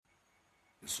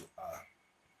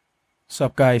What's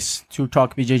up, guys? To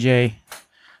Talk BJJ,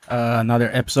 another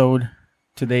episode.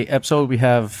 Today episode we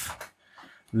have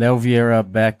Leo Vieira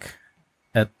back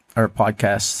at our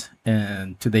podcast,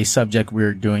 and today's subject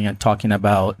we're doing and talking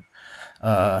about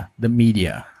the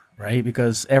media, right?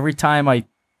 Because every time I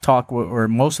talk, or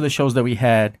most of the shows that we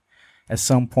had, at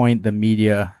some point the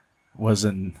media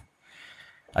wasn't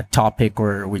a topic,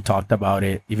 or we talked about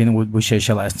it. Even with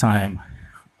Bushesha last time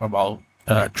about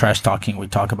trash talking, we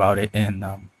talk about it, and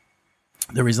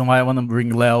the reason why I want to bring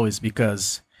Leo is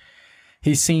because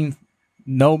he's seen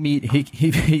no media.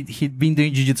 He'd been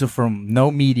doing jiu-jitsu from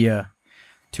no media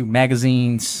to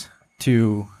magazines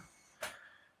to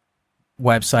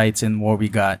websites and where we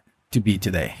got to be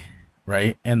today,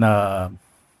 right? And one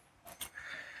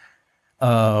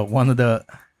of the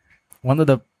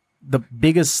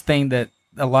biggest thing that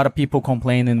a lot of people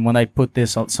complain, and when I put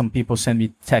this out, some people send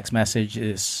me text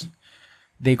messages.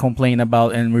 They complain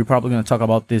about, and we're probably going to talk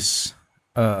about this.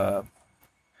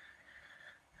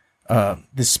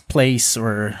 This place,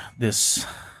 or this,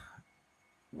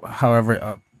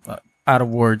 however, out of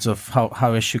words of how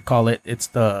I should call it, it's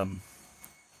the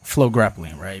flow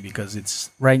grappling, right? Because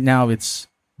it's right now it's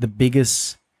the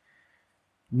biggest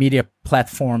media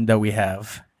platform that we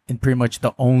have, and pretty much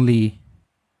the only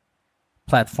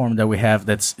platform that we have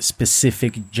that's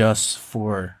specific just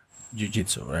for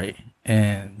jiu-jitsu, right?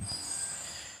 And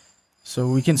so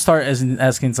we can start as in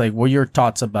asking, like, what are your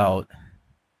thoughts about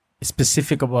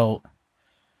specific about?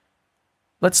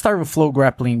 Let's start with flow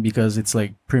grappling, because it's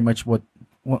like pretty much one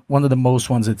of the most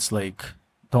ones. It's like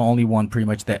the only one pretty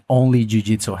much that only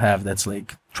jiu-jitsu have, that's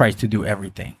like tries to do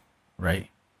everything, right?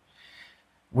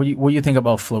 What do you think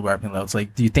about flow grappling? It's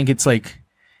like, do you think it's like,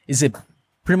 is it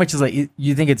pretty much is like,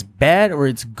 you think it's bad or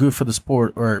it's good for the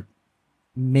sport, or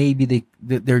maybe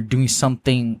they're doing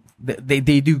something, they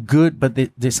do good, but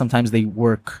they sometimes they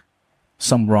work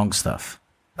some wrong stuff?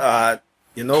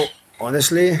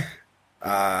 Honestly,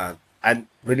 I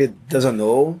really doesn't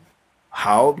know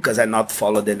how, because I not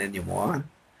follow them anymore.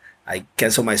 I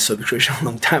canceled my subscription a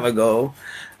long time ago.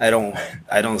 I don't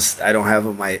have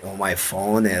on my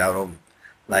phone, and I don't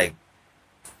like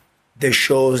the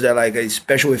shows that, like,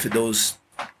 especially with those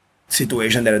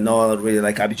situations that are not really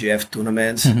like IBJJF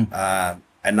tournaments.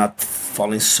 I'm not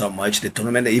following so much the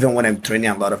tournament, even when I'm training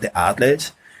a lot of the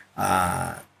athletes,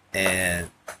 but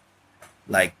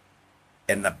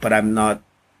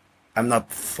I'm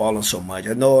not following so much.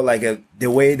 I know, like,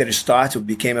 the way that it started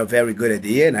became a very good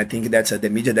idea, and I think that's the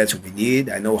media that we need.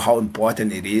 I know how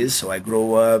important it is. So I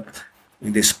grew up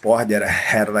in the sport that I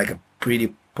had like a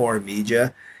pretty poor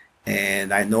media,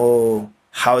 and I know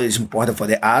how it's important for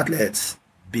the athletes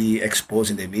be exposed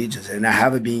in the media. And I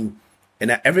have been,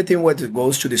 and everything what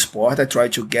goes to the sport, I try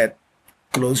to get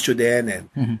close to them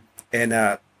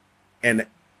and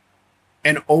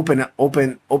open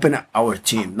our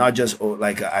team, not just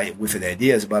like with the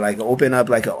ideas, but like open up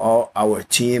like all our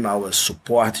team, our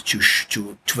support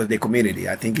to the community.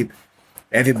 I think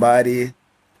everybody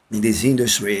in this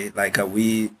industry, like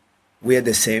we are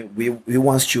the same. We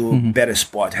want to better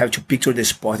sport. Have to picture the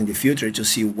sport in the future to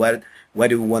see where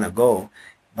do we want to go.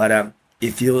 But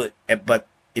if you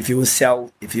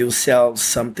sell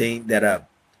something that are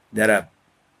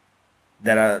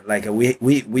like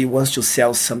we want to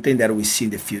sell something that we see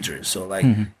in the future. So like,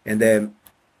 and then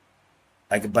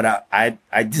like, but I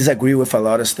disagree with a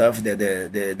lot of stuff that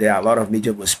there are a lot of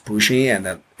media was pushing,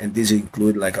 and this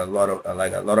include like a lot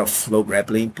of flow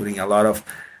grappling, putting a lot of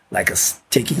like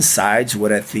taking sides.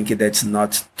 What I think that's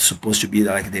not supposed to be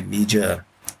like the media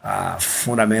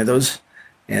fundamentals,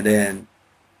 and then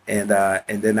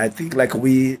I think like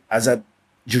we as a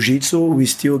jiu-jitsu, we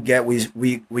still get we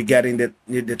get in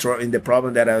the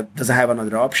problem that doesn't have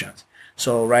another options.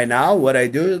 So right now, what I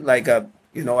do, like I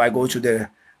go to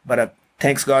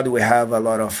thanks God we have a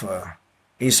lot of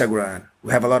Instagram,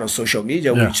 we have a lot of social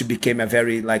media, which became a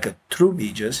very like a true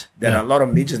medias. There are a lot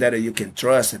of medias that you can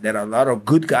trust. There are a lot of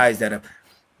good guys that are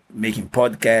making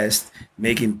podcasts,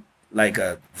 making like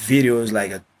videos,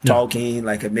 like talking,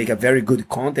 like make a very good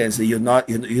content. So you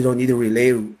don't need to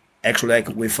relay actually like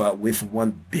with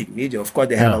one big media. Of course,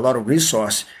 they have a lot of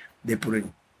resource. They put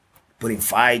in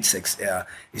fights,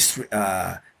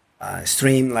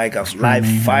 stream like a live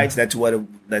fights. That's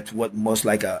what most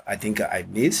like I think I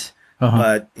miss.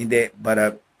 But in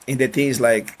the things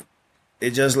like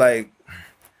it's just like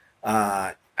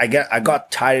I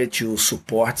got tired to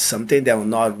support something that will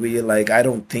not really like, I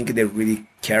don't think they really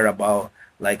care about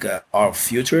like our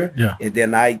future. And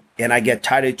then I get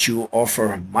tired to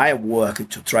offer my work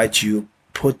to try to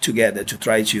put together, to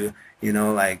try to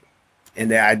like,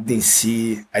 and then I didn't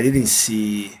see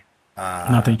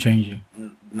nothing changing.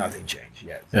 nothing changed.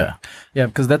 Yes. Yeah,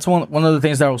 because that's one of the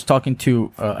things that I was talking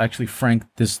to actually Frank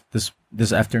this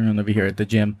afternoon over here at the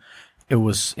gym. It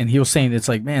was, and he was saying it's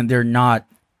like, man, they're not.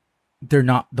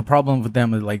 The problem with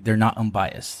them is like they're not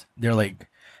unbiased. They're like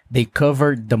they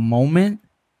cover the moment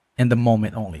and the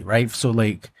moment only, right? So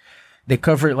like they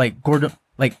cover like Gordon,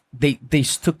 like they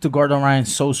stuck to Gordon Ryan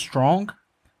so strong,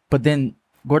 but then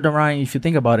Gordon Ryan, if you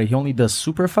think about it, he only does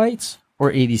super fights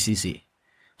or ADCC.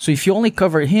 So if you only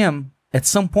cover him, at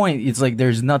some point it's like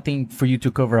there's nothing for you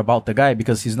to cover about the guy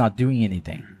because he's not doing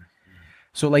anything.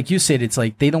 So like you said, it's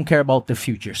like they don't care about the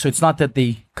future. So it's not that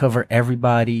they cover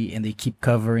everybody and they keep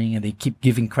covering and they keep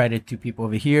giving credit to people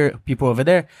over here, people over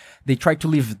there. They try to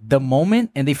live the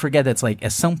moment and they forget that's like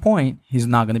at some point he's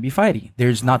not going to be fighting.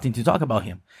 There's nothing to talk about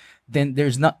him. Then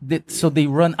there's not, so they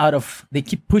run out of, they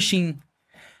keep pushing.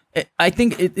 I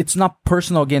think it's not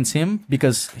personal against him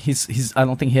because he's I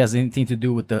don't think he has anything to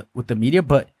do with the media,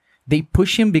 but they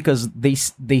push him because they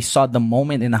saw the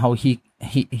moment and how he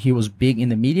was big in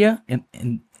the media,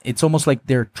 and it's almost like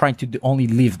they're trying to only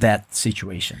leave that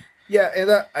situation. Yeah,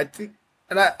 and I think,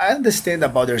 and I understand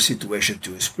about their situation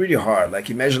too. It's pretty hard. Like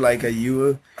imagine like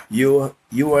you have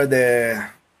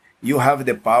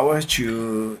the power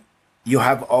to, you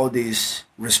have all these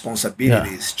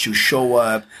responsibilities to show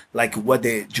up, like what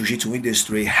the jiu-jitsu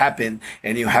industry happened,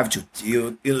 and you have to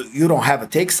you don't have to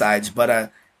take sides,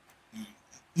 but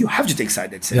you have to take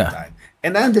sides at the same time.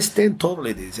 And I understand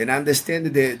totally this, and I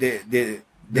understand the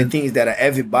things that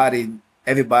everybody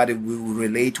will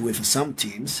relate with some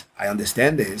teams. I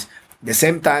understand this. The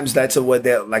same times that's what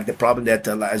like the problem that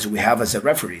as we have as a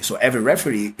referee. So every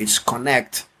referee is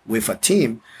connect with a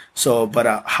team. So, but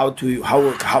how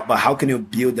can you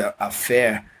build a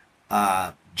fair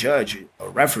judge or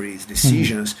referees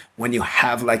decisions when you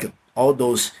have like all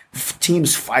those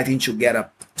teams fighting to get a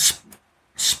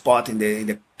spot in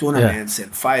the tournaments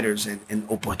and fighters and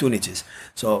opportunities?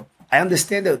 So I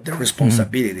understand the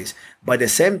responsibilities, but at the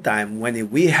same time, when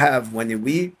we have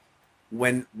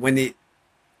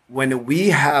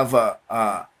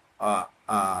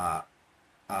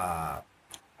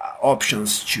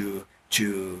options to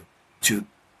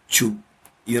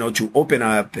open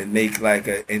up and make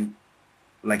and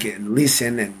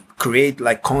listen and create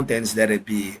like contents that it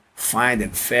be fine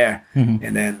and fair,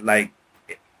 and then like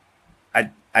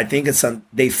I think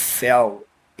they fell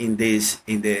in this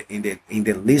in the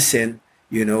listen,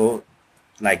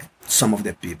 like some of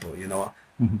the people,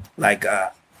 like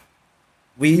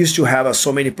we used to have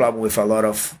so many problems with a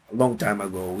long time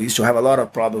ago. We used to have a lot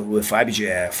of problems with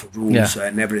IBJJF rules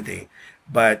and everything,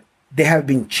 but they have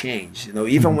been changed,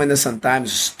 even when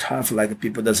sometimes it's tough, like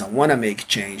people doesn't want to make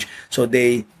change. So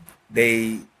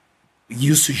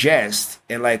you suggest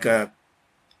and like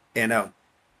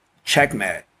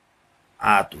Checkmate,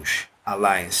 Atos,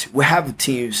 Alliance. We have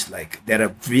teams like that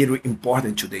are really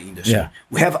important to the industry. Yeah.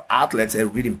 We have athletes that are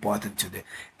really important to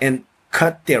and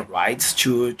cut their rights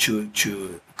to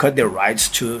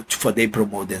for they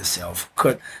promote themselves.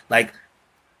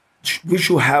 We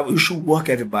should work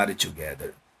everybody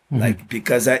together. Like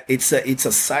because it's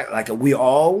a site, like we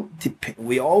all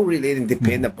relate and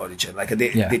depend upon each other. Like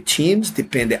the teams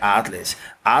depend the athletes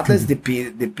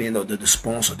depend on the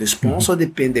sponsor. The sponsor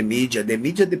depend the media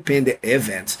depend the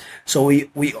events. So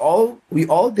we all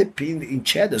depend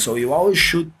each other. So you always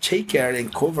should take care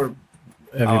and cover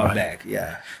everybody. Our back.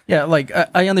 Yeah. Like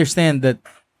I understand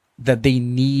that they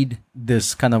need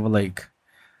this kind of like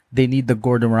they need the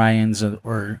Gordon Ryans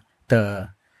or the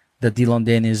Dylan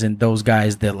Dennis and those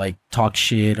guys that like talk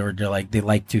shit, or they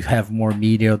like to have more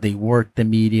media. They work the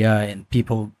media and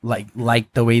people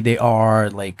like the way they are,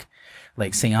 like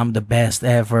saying I'm the best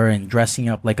ever and dressing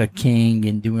up like a king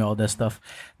and doing all that stuff.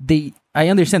 I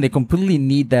understand they completely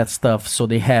need that stuff, so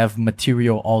they have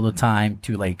material all the time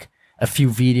to like a few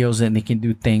videos and they can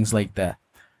do things like that.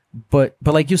 But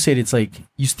like you said, it's like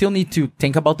you still need to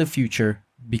think about the future,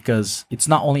 because it's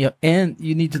not only and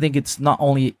you need to think it's not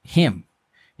only him.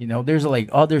 There's like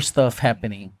other stuff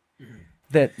happening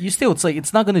that you still, it's like,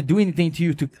 it's not going to do anything to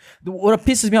you. What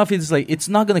pisses me off is like, it's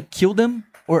not going to kill them,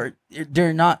 or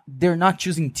they're not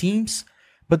choosing teams,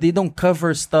 but they don't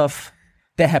cover stuff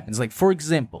that happens. Like, for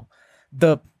example,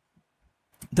 the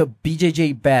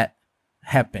BJJ bat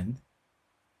happened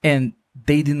and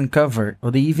they didn't cover,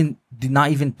 or they did not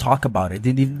even talk about it.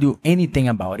 They didn't do anything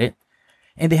about it.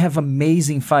 And they have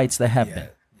amazing fights that happen. Yeah.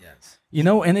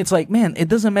 And it's like, man, it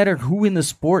doesn't matter who in the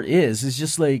sport is. It's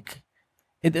just like,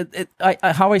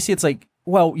 how I see it's like,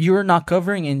 well, you're not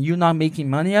covering and you're not making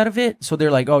money out of it. So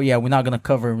they're like, oh yeah, we're not going to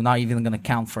cover. We're not even going to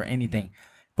count for anything.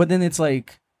 But then it's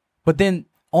like,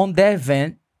 on that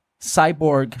event,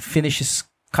 Cyborg finishes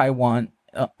Kaiwan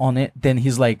on it, then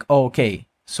he's like, oh, okay,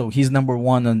 so he's number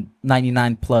one on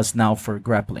 99 plus now for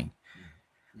grappling.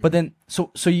 But then,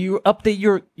 so you update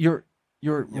your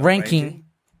ranking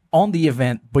on the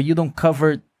event, but you don't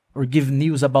cover or give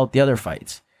news about the other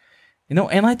fights, you know.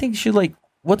 And I think you should, like,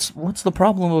 what's the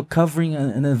problem with covering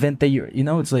an event that you're, you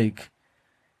know, it's like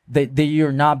that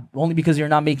you're not, only because you're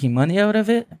not making money out of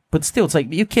it, but still, it's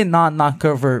like you cannot not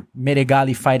cover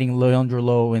Meregali fighting Leandro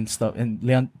Lo and stuff,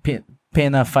 and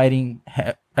Pena fighting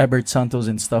Herbert Santos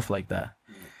and stuff like that.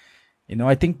 You know,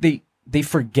 I think they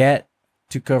forget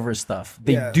to cover stuff.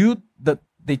 They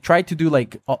they try to do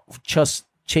like just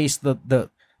chase the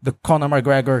Conor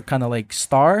McGregor kind of like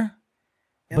star,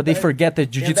 but they forget that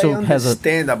jiu-jitsu has a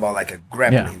understand about like a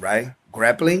grappling, right?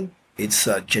 Grappling, it's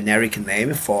a generic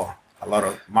name for a lot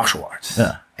of martial arts.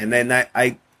 Yeah. And then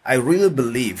I really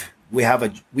believe we have a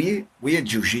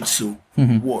jiu-jitsu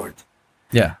word.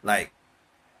 Yeah. Like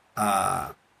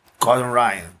Gordon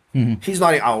Ryan. He's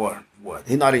not in our world.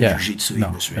 He's not in jiu-jitsu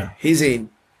industry. Yeah. He's in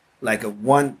like a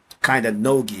one kind of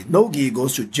no-gi. No-gi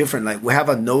goes to different, like we have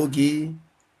a no-gi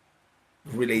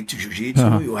related to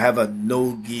jiu-jitsu. You have a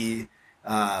no-gi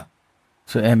so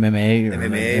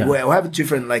MMA. We have a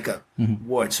different like a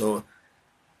word. So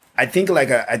I think like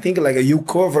you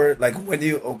cover like when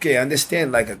you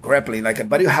understand like a grappling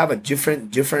but you have a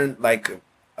different like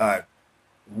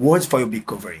words for you be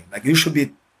covering. Like you should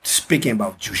be speaking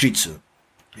about jiu-jitsu.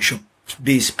 You should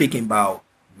be speaking about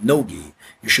no-gi.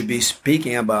 You should be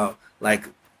speaking about like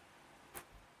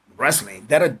wrestling.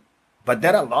 But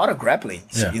there are a lot of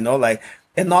grapplings, you know, like,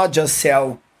 and not just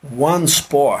sell one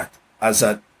sport as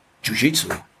a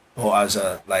jiu-jitsu or as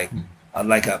a like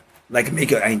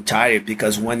make it entire,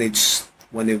 because when you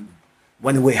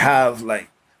have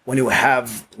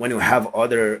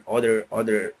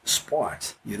other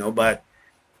sports, you know. But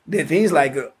the thing is,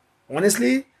 like,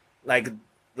 honestly, like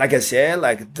I said,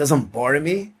 like, it doesn't bother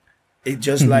me. It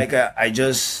just like I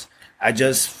just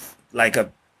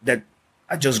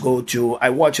go to, I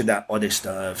watch that other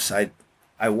stuff.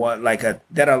 I want like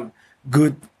there are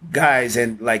good guys,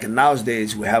 and like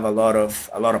nowadays we have a lot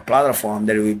of platform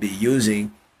that we'll be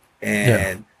using,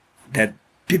 and that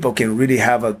people can really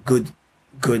have a good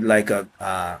like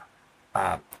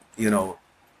you know,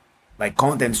 like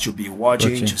contents to be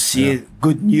watching to see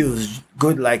good news,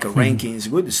 good like rankings,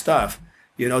 good stuff.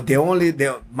 You know,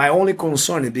 my only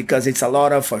concern is because it's a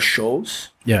lot of shows.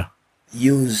 Yeah.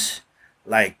 Use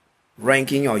like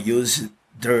ranking or use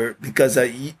their, because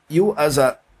you as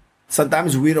a,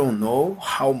 sometimes we don't know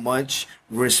how much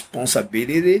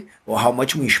responsibility or how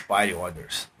much we inspire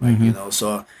others. Like, you know,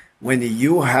 so when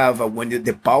you have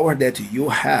the power that you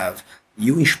have,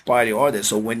 you inspire others.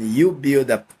 So when you build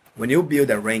a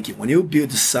ranking, when you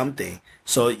build something,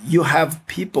 so you have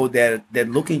people that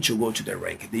looking to go to the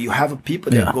ranking. You have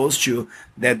people that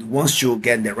that wants to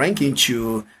get the ranking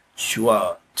to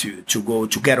go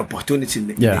to get opportunity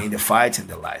in the fights in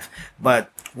the life.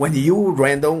 but when you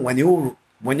run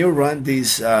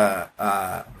this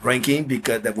ranking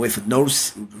because with no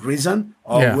reason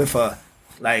or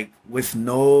with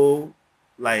no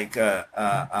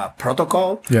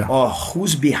protocol or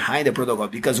who's behind the protocol,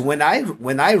 because when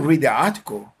I read the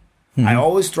article, I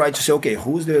always try to say, okay,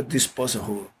 who's this person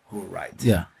who writes?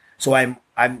 So I'm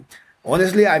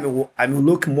honestly I'm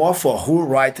looking more for who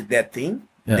write that thing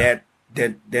than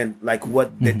like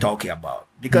what they're talking about,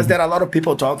 because there are a lot of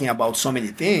people talking about so many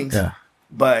things,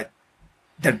 but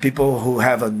there are people who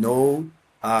have no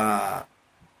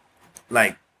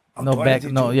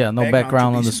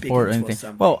background on the sport or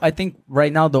anything. Well, I think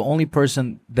right now the only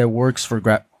person that works for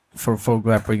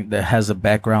grappling that has a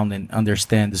background and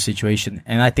understand the situation,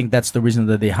 and I think that's the reason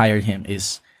that they hired him,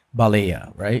 is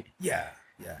Balea, right? Yeah.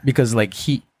 Because like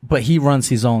he runs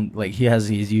his own, like he has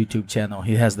his YouTube channel,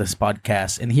 he has this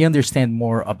podcast, and he understands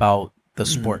more about the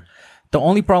sport. The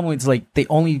only problem is like they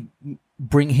only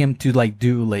bring him to like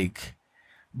do like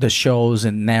the shows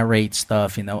and narrate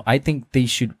stuff, you know. I think they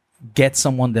should get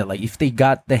someone that, like, if they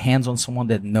got the hands on someone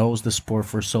that knows the sport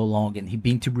for so long, and he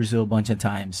been to Brazil a bunch of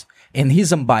times, and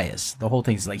he's unbiased. The whole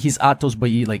thing is like he's Atos, but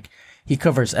he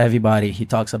covers everybody. He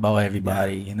talks about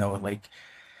everybody, you know, like,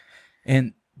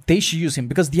 and they should use him,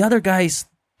 because the other guys,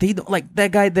 they don't, like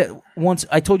that guy that once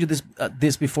I told you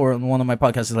this before on one of my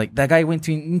podcasts. Is like that guy went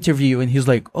to an interview and he's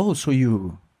like, "Oh, so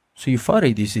you fought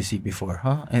ADCC before,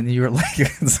 huh?" And you're like,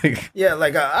 it's like,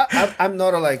 like I'm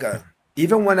not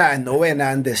even when I know and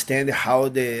I understand how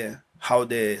the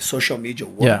social media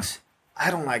works, I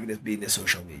don't like this being the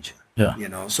social media. You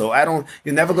know, so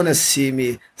you're never gonna see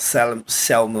me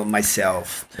sell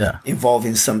myself involved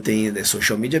in something in the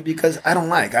social media, because I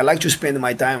like to spend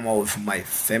my time with my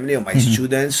family or my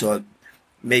students, or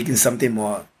making something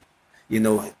more,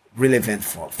 relevant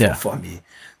for me.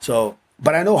 So,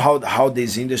 but I know how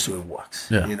this industry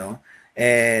works,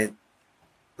 and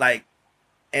like,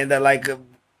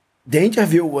 the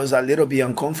interview was a little bit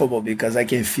uncomfortable because I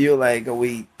can feel like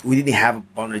we didn't have a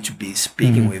partner to be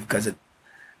speaking with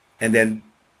and then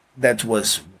that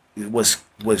was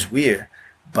weird,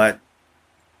 but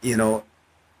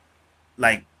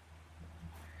like,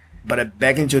 but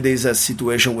back into this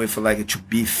situation with like to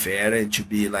be fair and to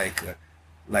be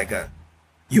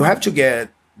you have to get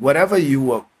whatever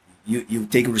you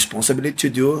take responsibility to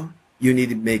do. You need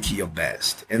to make your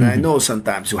best. And I know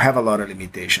sometimes you have a lot of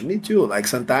limitation. Me too. Like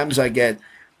sometimes I get,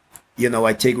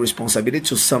 I take responsibility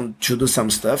to do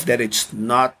some stuff that it's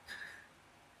not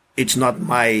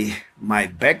my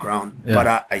background,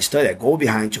 but I study, I go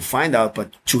behind to find out,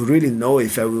 but to really know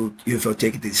if I'll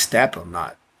take this step or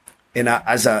not. And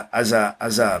as a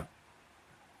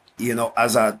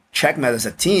checkmate, as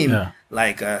a team,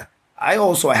 I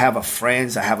also have a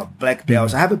friends, I have a black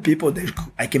belts, I have a people that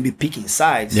I can be picking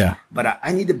sides. Yeah. But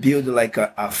I need to build like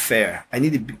a fair. I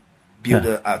need to build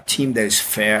a team that is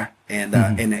fair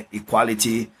and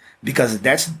equality, because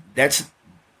that's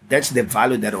the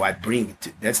value that I bring.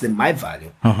 That's my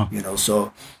value.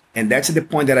 So, and that's the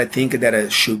point that I think that I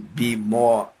should be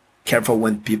more careful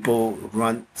when people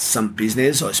run some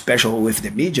business, or especially with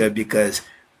the media, because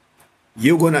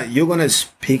you're gonna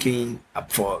speaking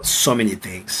up for so many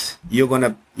things. You're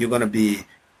gonna be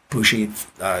pushing,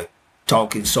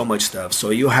 talking so much stuff. So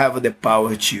you have the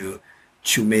power to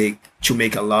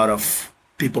make a lot of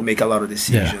people make a lot of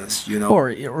decisions. Or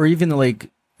even like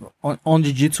on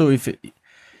jiu-jitsu,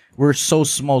 we're so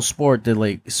small sport that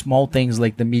like small things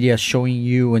like the media showing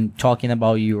you and talking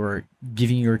about you or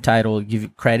giving your title,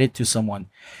 give credit to someone,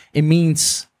 it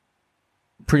means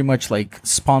pretty much like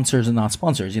sponsors and not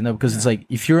sponsors, because it's like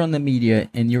if you're on the media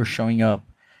and you're showing up,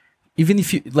 even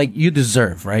if you like, you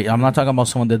deserve, right? I'm not talking about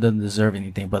someone that doesn't deserve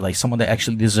anything, but like someone that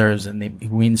actually deserves and he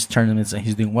wins tournaments and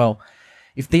he's doing well.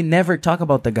 If they never talk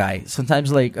about the guy,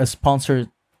 sometimes like a sponsor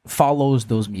follows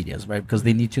those medias, right? Because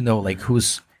they need to know like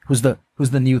who's the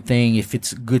new thing, if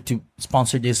it's good to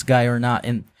sponsor this guy or not.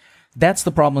 And that's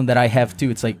the problem that I have too.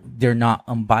 It's like they're not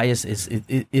unbiased.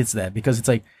 It's that, because it's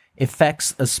like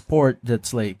affects a sport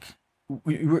that's like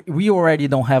we already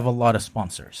don't have a lot of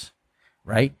sponsors,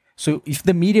 right? So if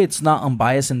the media it's not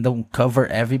unbiased and don't cover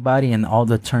everybody and all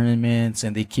the tournaments,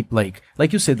 and they keep like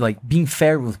you said, like being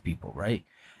fair with people, right?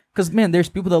 Because man, there's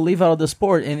people that live out of the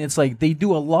sport and it's like they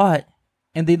do a lot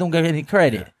and they don't get any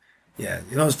credit. Yeah,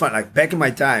 it's fun. Like back in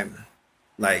my time,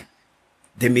 like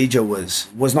the media was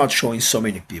not showing so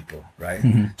many people, right?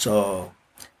 So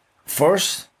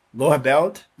first, lower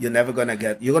belt, you're gonna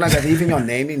get even your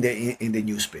name in the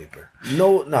newspaper.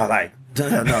 No,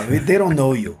 they don't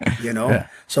know you, Yeah.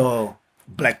 So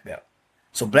black belt.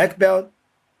 So black belt,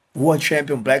 world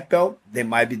champion black belt, they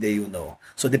might be there,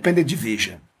 So depending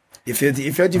division. If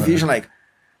your division and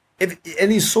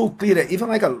it's so clear that even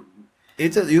like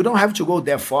you don't have to go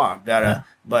that far,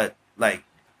 but like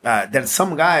there's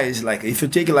some guys, like if you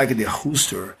take like the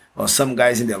Hooster or some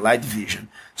guys in the light division,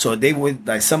 so they win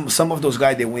like some of those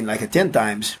guys, they win like 10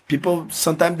 times. People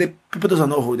doesn't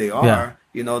know who they are,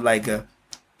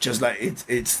 just like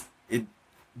it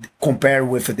compared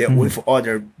with with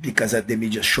other, because the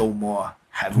media show more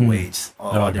heavyweights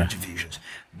or other divisions.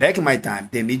 Back in my time,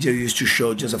 the media used to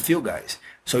show just a few guys.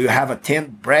 So you have a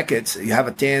 10 brackets, you have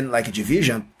a 10 like a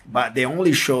division, but they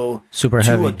only show super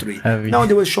 2 heavy, or 3. Heavy. No,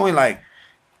 they were showing like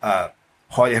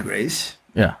Royler Gracie.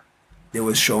 Yeah. They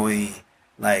were showing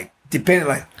like depending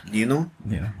like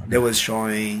they was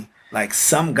showing like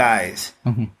some guys,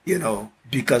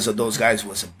 because of those guys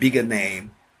was a bigger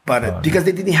name, but because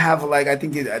they didn't have like, I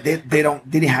think they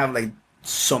didn't have like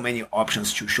so many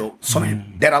options to show. So many,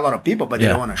 there are a lot of people, but they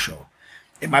don't want to show.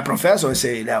 And my professor would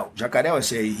say, Jacaré would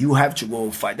say, you have to go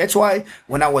fight. That's why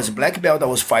when I was black belt, I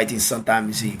was fighting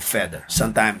sometimes in feather,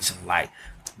 sometimes in light,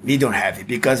 medium heavy,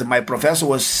 because my professor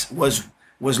was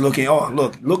looking. Oh,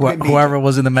 look whoever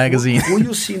was in the magazine. Who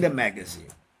you see in the magazine?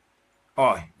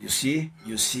 Oh, you see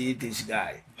this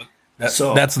guy.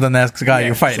 So that's the next guy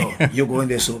you're fighting. So you go in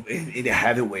the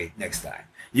heavyweight next time.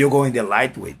 You go in the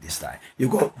lightweight this time. You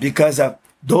go because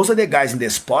those are the guys in the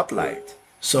spotlight.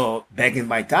 So back in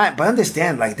my time, but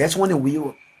understand, like that's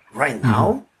when right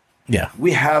now. Yeah,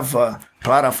 we have a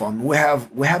platform. We have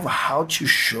how to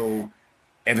show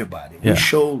everybody. We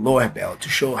show lower belt to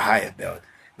show higher belt.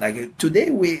 Like today,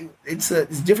 it's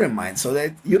different mind. So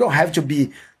that you don't have to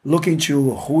be looking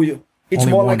to who you. It's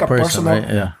only more like a personal. Right?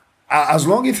 Yeah. As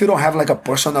long as you don't have like a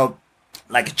personal,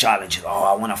 like challenge.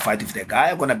 Oh, I want to fight with the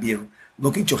guy. I'm gonna be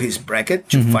looking to his bracket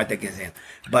to fight against him.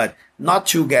 But not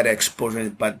to get exposure,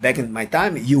 but back in my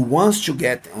time, you want to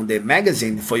get on the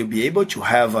magazine for you be able to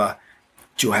have a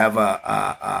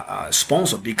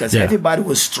sponsor, because everybody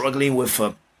was struggling with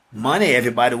money.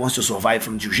 Everybody wants to survive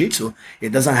from jiu-jitsu.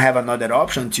 It doesn't have another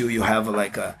option till you have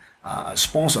like a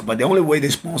sponsor. But the only way the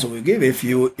sponsor will give, if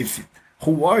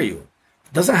who are you?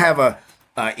 Doesn't have a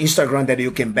Instagram that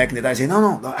you can back in the day and say,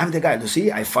 no, I'm the guy. You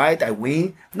see, I fight, I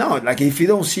win. No, like if you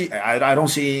don't see, I don't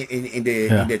see in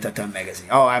the Tatami magazine.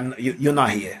 Oh, you're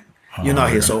not here. You're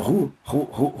not here. So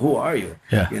who are you?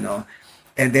 Yeah. You know,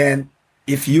 and then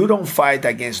if you don't fight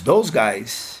against those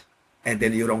guys, and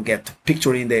then you don't get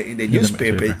picture in the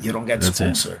newspaper, you don't get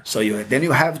sponsor. So then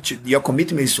you have to, your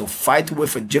commitment is to fight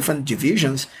with different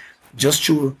divisions, just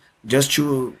to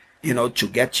to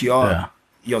get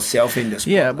yourself in the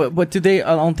sport. Yeah, but today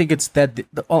I don't think it's that.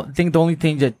 I think the only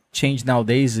thing that changed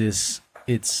nowadays is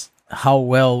it's how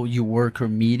well you work your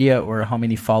media or how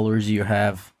many followers you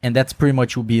have, and that's pretty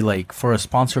much will be like, for a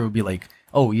sponsor, would be like,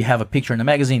 oh, you have a picture in the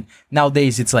magazine.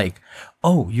 Nowadays, it's like,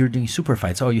 oh, you're doing super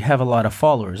fights. Oh, you have a lot of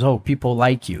followers. Oh, people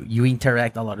like you. You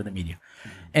interact a lot with the media.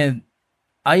 And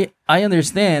I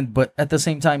understand, but at the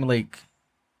same time, like,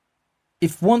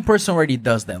 if one person already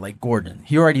does that, like Gordon,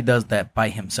 he already does that by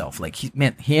himself. Like, he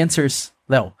answers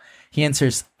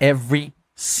every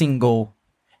single,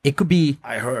 it could be,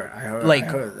 I heard,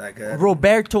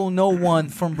 Roberto No One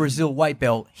from Brazil, white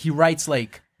belt. He writes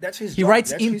like, that's his he job.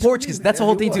 writes That's in his Portuguese. commitment. That's the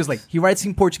whole thing too. Is like, he writes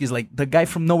in Portuguese. Like, the guy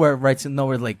from nowhere writes in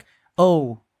nowhere like,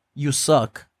 oh, you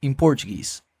suck, in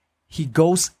Portuguese. He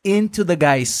goes into the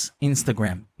guy's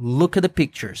Instagram. Look at the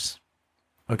pictures.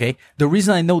 Okay? The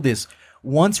reason I know this,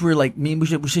 once we're like, me and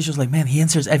Bushish was like, man, he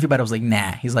answers everybody. I was like,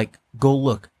 nah. He's like, go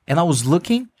look. And I was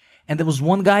looking, and there was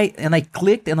one guy, and I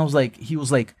clicked, and I was like, he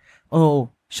was like, oh,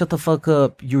 shut the fuck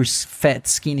up, you're fat,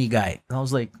 skinny guy. And I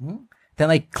was like, Then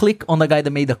I click on the guy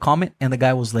that made the comment, and the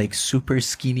guy was like super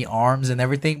skinny arms and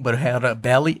everything, but had a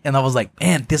belly. And I was like,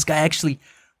 man, this guy actually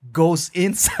goes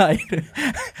inside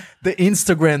the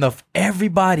Instagram of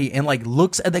everybody and like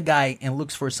looks at the guy and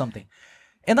looks for something.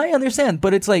 And I understand,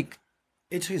 but it's like,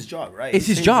 it's his job, right? It's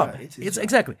his job. It's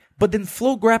exactly. But then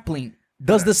Flow Grappling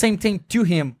does the same thing to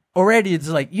him already. It's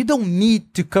like, you don't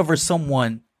need to cover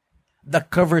someone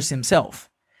that covers himself.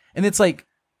 And it's like,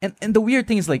 and the weird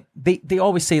thing is like, they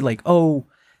always say like, oh,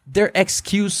 their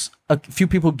excuse, a few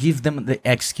people give them the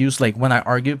excuse. Like when I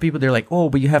argue with people, they're like, oh,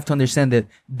 but you have to understand that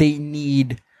they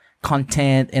need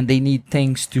content and they need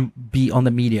things to be on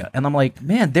the media. And I'm like,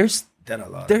 man, there's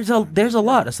a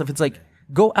lot of stuff. It's like,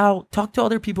 go out, talk to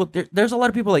other people. There's a lot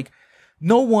of people like,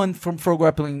 no one from Flow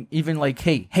Grappling even like,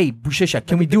 hey, Bushisha,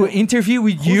 can we do an interview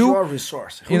with you? Who's your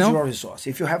resource? Who's your resource?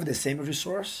 If you have the same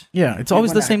resource, yeah, it's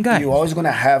always the same guy. You're always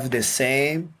gonna have the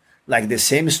same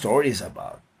stories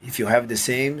about. If you have the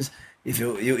same, if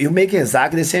you make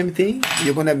exactly the same thing,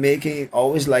 you're gonna make it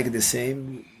always like the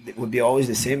same. It would be always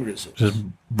the same result. Just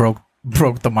broke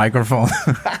the microphone.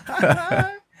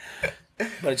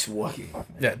 But it's working.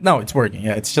 Yeah, no, it's working.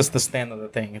 Yeah, it's just the stand of the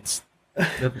thing.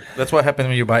 That's what happens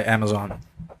when you buy Amazon.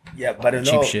 Yeah, but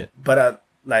cheap shit. But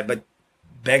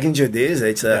back into this,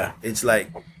 it's like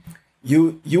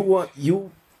you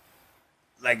need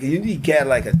to get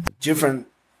like a different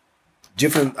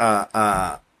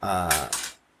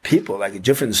people, like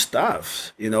different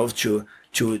stuff, to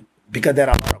because there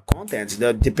are a lot of contents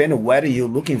that depend on what you're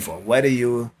looking for, what is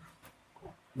your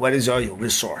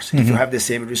resource. If you have the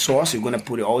same resource, you're gonna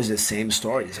put always the same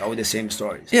stories, always the same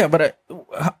stories. Yeah, but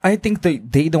I think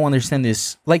they don't understand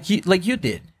this. Like you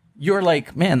did. You're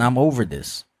like, man, I'm over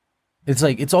this. It's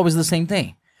like it's always the same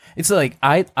thing. It's like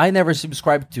I never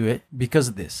subscribed to it because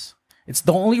of this. It's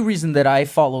the only reason that I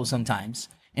follow sometimes,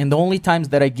 and the only times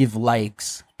that I give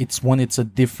likes, it's when it's a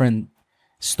different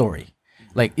story.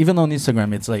 Like even on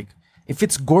Instagram, it's like if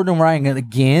it's Gordon Ryan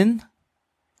again,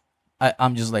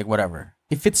 I'm just like whatever.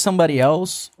 If it's somebody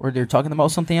else or they're talking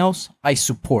about something else, I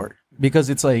support, because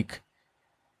it's like,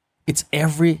 it's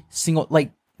every single,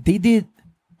 like they did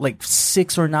like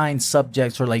 6 or 9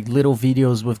 subjects or like little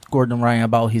videos with Gordon Ryan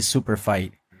about his super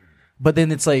fight. But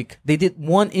then it's like, they did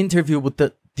one interview with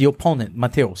the opponent,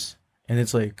 Mateus. And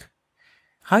it's like,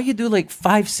 how you do like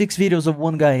 5-6 videos of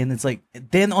one guy? And it's like,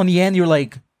 then on the end, you're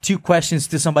like 2 questions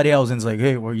to somebody else. And it's like,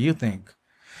 hey, what do you think?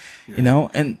 Yeah.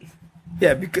 And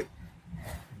yeah, because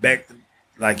back,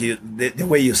 like the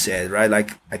way you said, right?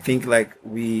 Like I think like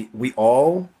we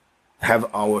all have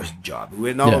our job.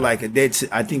 We're not like that's.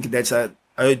 I think that's a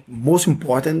most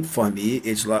important for me.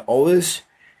 It's like always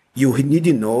you need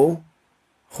to know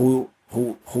who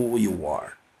you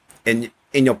are and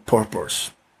your purpose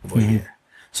over here.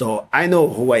 So I know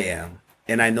who I am,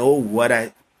 and I know what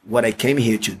I came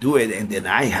here to do it, and then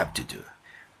I have to do.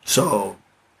 So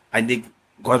I think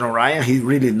Gordon Ryan, he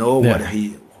really know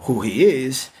who he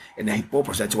is, and then he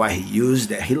purpose. That's why he used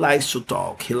that. He likes to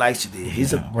talk. He likes to.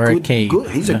 He's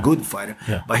a good fighter,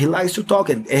 but he likes to talk,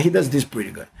 and he does this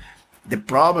pretty good. The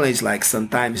problem is like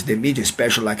sometimes the media,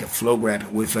 especially like a Flow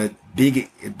Grab with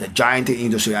the giant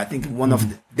industry. I think one of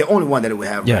the only one that we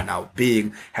have right now,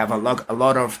 big, have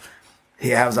he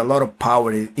has a lot of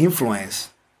power and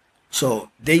influence. So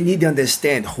they need to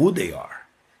understand who they are,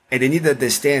 and they need to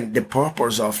understand the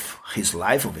purpose of his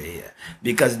life over here,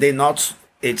 because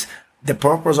it's the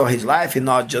purpose of his life is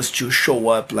not just to show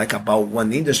up like about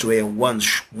one industry and one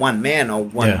man or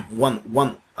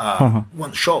one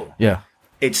show. Yeah.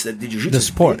 It's the jiu-jitsu. The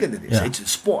sport. It's a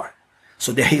sport.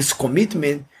 So his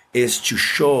commitment is to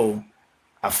show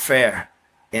a fair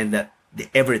and the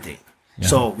everything. Yeah.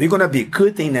 So we're gonna be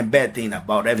good thing and bad thing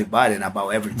about everybody and about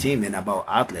every team and about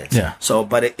athletes. Yeah. So,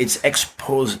 but it's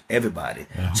expose everybody.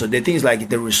 Yeah. So the things like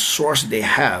the resource they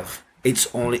have, it's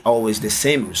only always the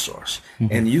same resource.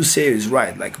 Mm-hmm. And you say is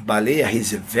right. Like Balea,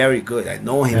 he's very good. I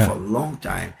know him for a long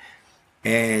time,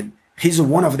 and he's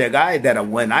one of the guys that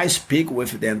when I speak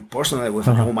with them personally, with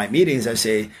all my meetings, I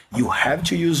say, you have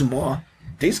to use more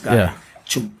this guy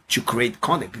to create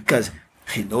content, because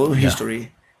he knows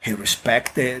history, he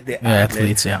respects the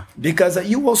athletes. Because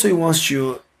you also wants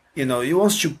to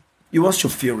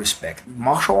feel respect.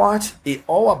 Martial arts is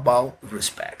all about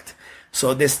respect.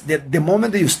 So the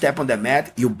moment that you step on the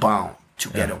mat, you bound to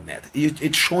get on mat.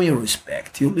 It's showing you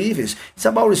respect. You leave it's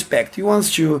about respect. You want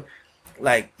to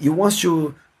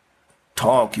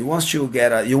talk. You want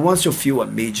to feel a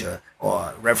major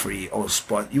or referee or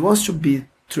sport. You want to be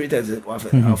treated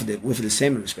with the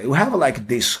same respect. We have like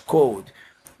this code,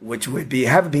 which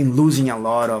have been losing a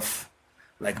lot of,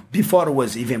 like before it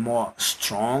was even more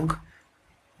strong.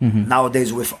 Mm-hmm.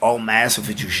 Nowadays with all mass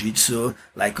of jiu-jitsu,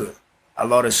 like a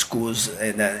lot of schools,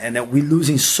 and we're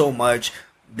losing so much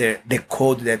the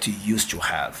code that you used to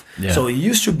have. Yeah. So it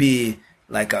used to be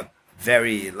like a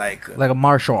very like a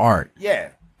martial art.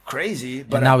 Yeah. Crazy,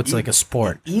 but and now it's like a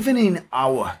sport. Even in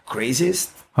our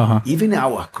craziest,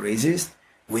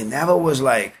 we never was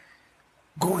like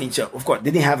going to. Of course,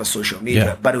 didn't have a social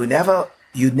media, but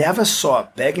you never saw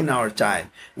back in our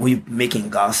time we making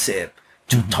gossip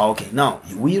to talking. No,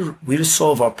 we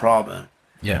solve our problem.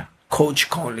 Yeah, coach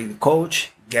calling the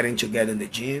coach, getting together in the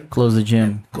gym, close the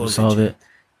gym, solve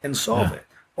it.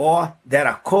 Or there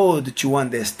are codes to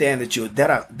understand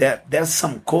that there's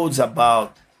some codes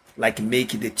about. Like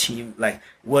making the team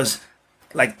was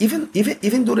even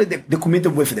during the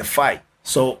commitment with the fight,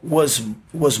 so was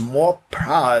more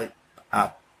pride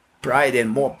and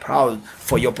more proud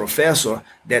for your professor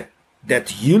that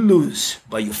you lose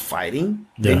but you're fighting,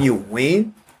 then you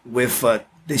win with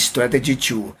the strategy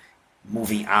to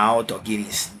moving out or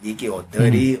getting sneaky or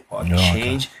dirty or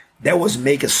change. That was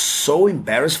make us so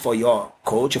embarrassed for your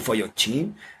coach or for your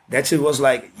team that it was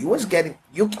like you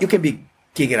can be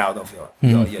kick it out of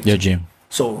your gym.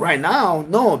 So right now,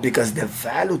 no, because the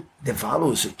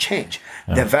values should change.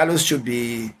 The values should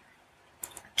be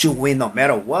to win no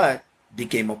matter what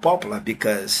became more popular,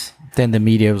 because then the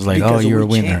media was like, "Oh, you're a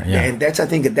winner." Yeah, and I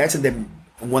think that's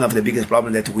one of the biggest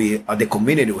problems that the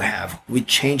community we have. We're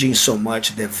changing so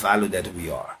much the value that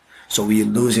we are. So we're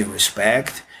losing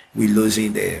respect. We're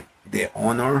losing the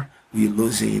honor. We're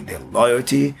losing the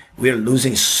loyalty. We're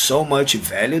losing so much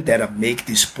value that make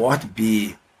the sport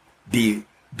be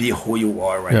who you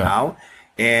are right now.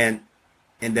 And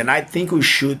then I think we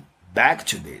should back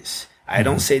to this. I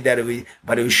don't say that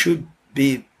but we should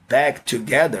be back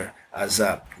together as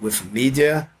with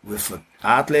media, with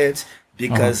athletes,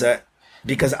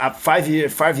 because 5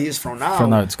 years from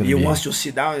now it's gonna want to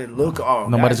sit down and look. Oh,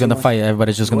 nobody's gonna fight.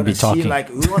 Everybody's just gonna be talking. Like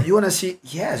you want to see,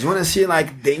 you want to see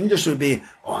like the industry be.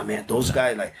 Oh man, those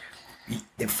guys like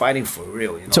they're fighting for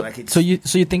real. You know, so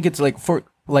you think it's like for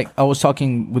like I was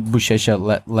talking with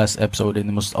Buchecha last episode, and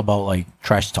it was about like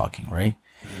trash talking, right?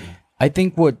 Mm-hmm. I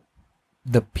think what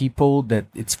the people that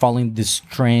it's following this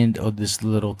trend or this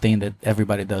little thing that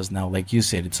everybody does now, like you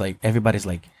said, it's like everybody's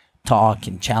like talk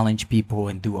and challenge people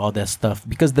and do all that stuff,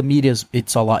 because the media's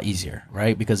it's a lot easier,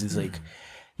 right? Because it's like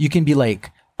you can be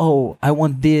like, oh, I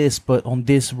want this but on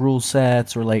this rule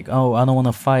sets, or like, oh, I don't want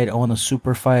to fight, I want a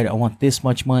super fight, I want this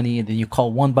much money, and then you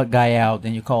call one guy out,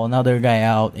 then you call another guy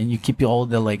out, and you keep all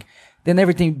the like, then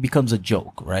everything becomes a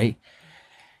joke, right?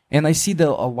 And I see that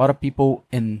a lot of people,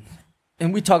 and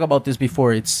we talked about this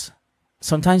before, it's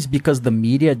sometimes because the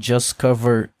media just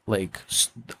cover, like,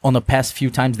 on the past few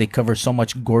times they cover so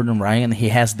much Gordon Ryan, he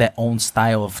has that own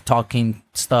style of talking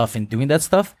stuff and doing that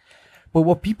stuff. But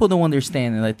what people don't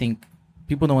understand, and I think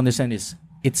people don't understand, is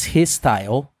it's his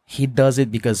style. He does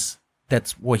it because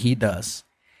that's what he does.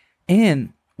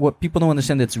 And what people don't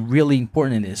understand that's really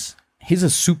important is he's a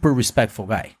super respectful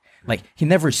guy. Like, he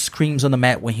never screams on the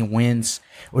mat when he wins,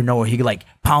 or no, he like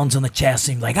pounds on the chest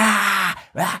and like, ah.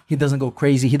 He doesn't go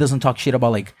crazy. He doesn't talk shit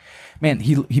about like, man,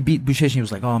 he beat Buchecha and he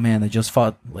was like, oh man, I just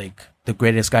fought like the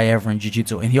greatest guy ever in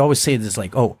jiu-jitsu. And he always says this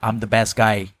like, oh, I'm the best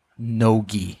guy, no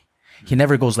gi. He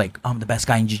never goes like, I'm the best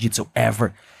guy in jiu-jitsu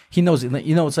ever. He knows it.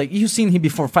 You know, it's like, you've seen him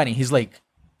before fighting. He's like,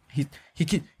 he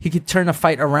could turn a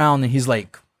fight around and he's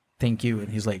like, thank you. And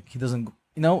he's like, he doesn't,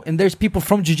 you know, and there's people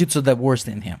from jiu-jitsu that worse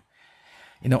than him.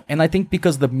 You know, and I think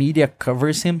because the media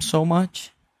covers him so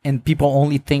much and people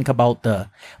only think about the,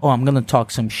 oh, I'm going to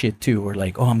talk some shit too. Or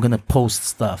like, oh, I'm going to post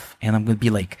stuff and I'm going to be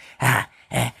like,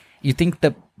 You think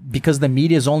that because the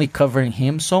media is only covering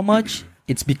him so much,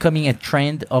 it's becoming a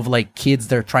trend of like kids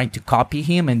that are trying to copy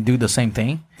him and do the same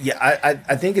thing? Yeah,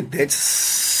 I think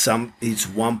it's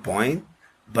one point,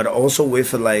 but also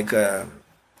with like,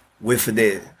 with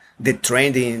the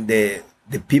trending, the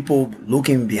people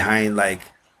looking behind like,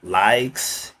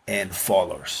 likes and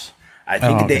followers. I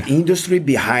think the industry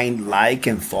behind like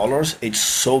and followers, it's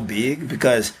so big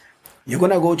because you're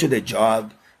gonna go to the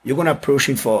job, you're gonna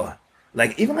pushing for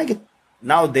like, even like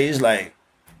nowadays, like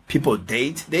people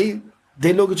date, they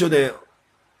look to the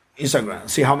Instagram,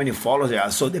 see how many followers they are.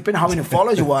 So depending how many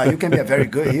followers you are, you can be a very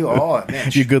good.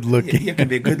 You're good looking. You can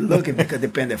be good looking because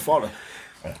depending the followers.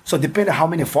 So depending how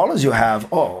many followers you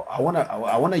have, I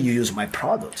wanna use my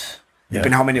products.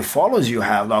 Depending how many followers you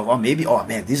have, like, or maybe, oh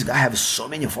man, this guy has so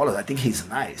many followers, I think he's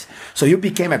nice. So you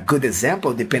became a good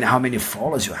example depending how many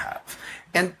followers you have.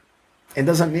 And it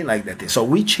doesn't mean like that. So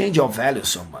we change your value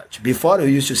so much. Before you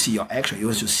used to see your action, you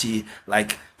used to see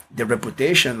like the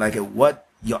reputation, like what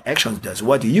your actions does.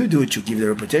 What do you do to give the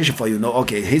reputation for, you know,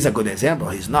 okay, he's a good example,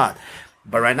 he's not.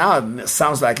 But right now it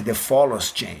sounds like the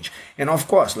followers change. And of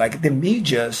course, like the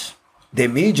media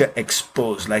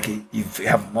expose, like if you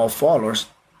have more followers,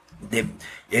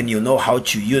 and you know how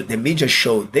to use the media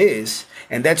show this,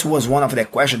 and that was one of the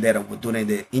questions that during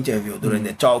the interview, during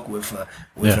the talk with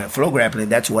Flow Grappling.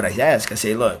 That's what I asked. I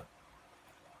say, look,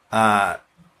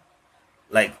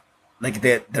 like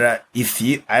there are, if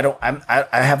you, I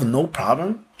have no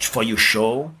problem for you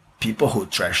show people who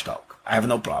trash talk. I have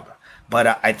no problem.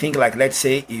 But I think, like, let's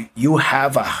say you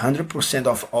have 100%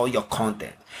 of all your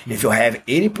content. If you have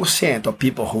 80% of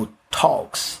people who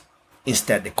talks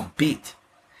instead they compete,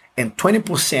 and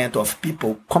 20% of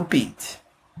people compete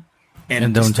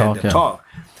and don't talk.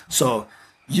 So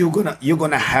you're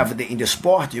gonna have in the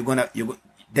sport,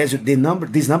 there's the number.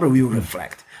 This number will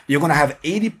reflect. You're gonna have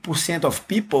 80% of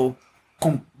people.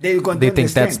 They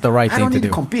think that's the right thing to do. I don't need to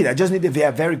compete. I just need to be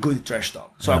a very good trash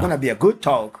talk. So I'm gonna be a good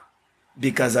talk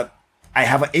because I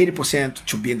have 80%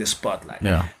 to be in the spotlight.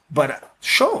 Yeah. But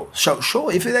show.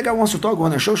 If the guy wants to talk,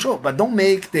 want to show. But don't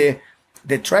make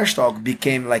the trash talk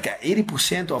became like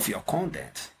 80% of your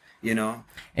content, you know.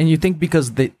 And you think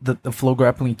because the Flow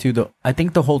Grappling too, I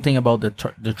think the whole thing about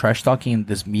the trash talking and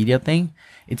this media thing,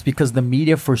 it's because the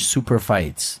media for super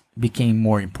fights became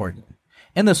more important.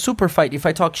 And the super fight, if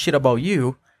I talk shit about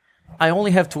you, I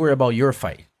only have to worry about your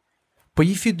fight. But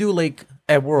if you do like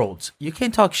at Worlds, you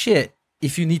can't talk shit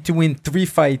if you need to win 3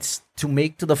 fights to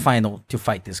make to the final to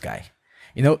fight this guy.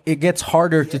 You know, it gets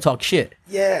harder to talk shit.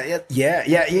 Yeah.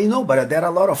 You know, but there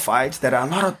are a lot of fights. There are a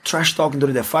lot of trash talking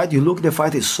during the fight. You look, the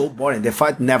fight is so boring. The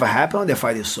fight never happened. The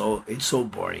fight is so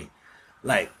boring.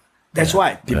 Like, that's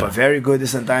why people are very good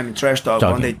this time in trash talk.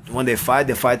 When they fight,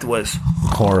 the fight was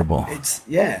horrible. It's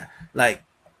like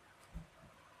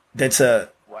that's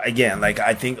again, like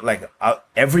I think like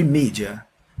every media,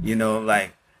 you know,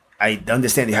 like I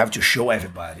understand you have to show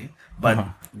everybody, but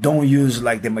don't use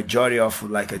like the majority of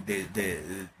like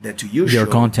the to use your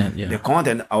content, the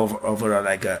content over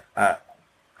like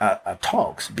a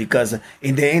talks, because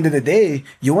in the end of the day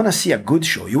you want to see a good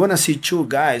show. You want to see 2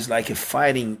 guys like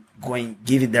fighting,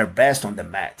 giving their best on the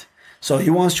mat. So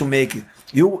he wants to make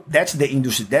you. That's the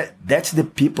industry. That's the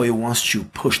people he wants to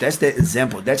push. That's the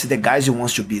example. That's the guys he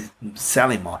wants to be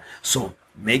selling more. So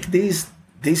make this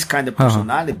kind of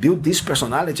personality, build this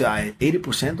personality at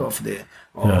 80% of the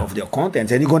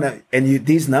content, and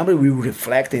this number will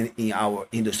reflect in our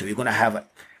industry. We're gonna have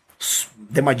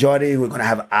the majority. We're gonna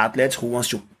have athletes who wants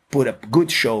to put a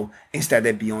good show instead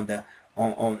of be on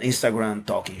Instagram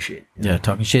talking shit. Yeah,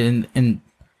 talking shit, and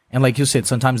like you said,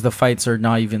 sometimes the fights are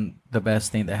not even the best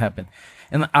thing that happened.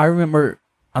 And I remember,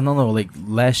 I don't know, like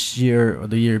last year or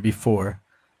the year before,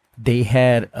 they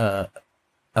had a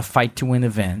fight to win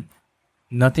event.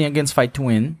 Nothing against Fight to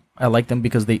Win. I like them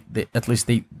because they at least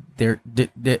they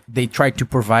try to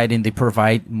provide, and they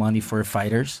provide money for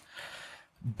fighters.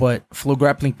 but Flow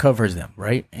Grappling covers them,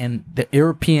 right? And the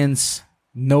Europeans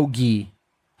no gi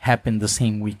happened the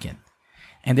same weekend,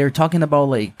 and they're talking about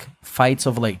like fights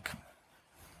of like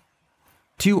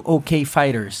two okay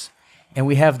fighters, and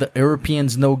we have the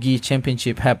Europeans no gi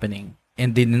championship happening,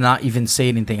 and they did not even say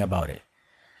anything about it.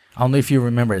 I don't know if you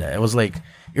remember that. It was like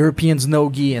Europeans no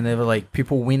gi, and they were like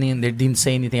people winning. They didn't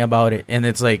say anything about it, and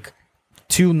it's like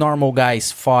two normal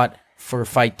guys fought for a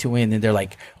fight to win, and they're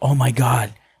like, "Oh my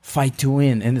god, fight to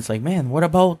win!" And it's like, man, what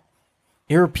about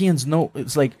Europeans? No,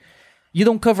 it's like you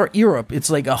don't cover Europe. It's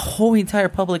like a whole entire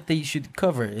public that you should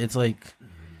cover. It's like,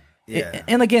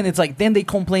 and again, it's like then they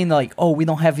complain like, "Oh, we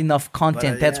don't have enough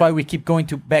content." That's why we keep going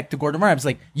back to Gordon Ryan. It's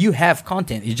like you have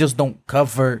content, you just don't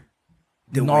cover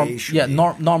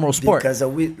normal sport. Because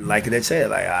we, like they say,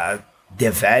 like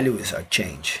the value is a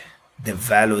change. The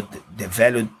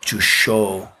value to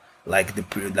show like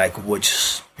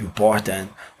what's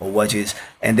important or what is,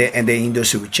 and the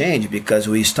industry will change because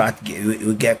we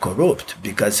get corrupt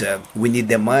because we need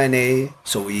the money,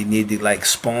 so we need the like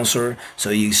sponsor,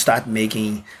 so you start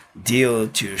making deal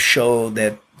to show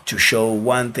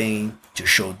one thing, to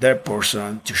show that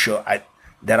person, to show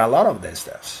there are a lot of that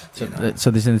stuff. So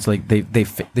this is like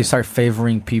they start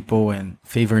favoring people and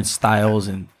favoring styles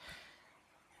and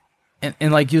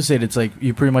like you said, it's like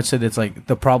you pretty much said it's like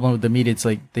the problem with the media. It's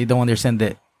like they don't understand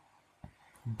that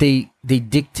they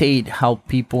dictate how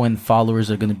people and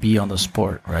followers are going to be on the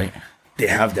sport, right? They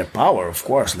have the power, of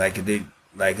course. Like the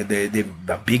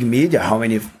big media, how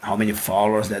many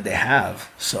followers that they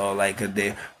have. So like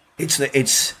they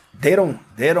don't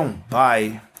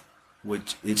buy.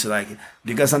 Which it's like,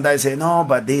 because sometimes they say no,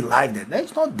 but they like it.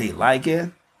 That's not they like it.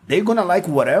 They're gonna like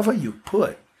whatever you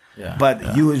put.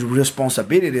 But you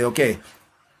responsibility, okay,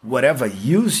 whatever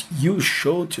you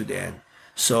show to them,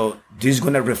 so this is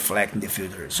gonna reflect in the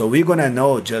future. So we're gonna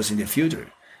know just in the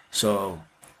future. So,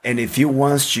 and if you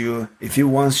want to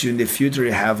in the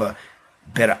future have a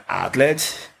better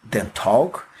athlete than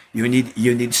talk, you need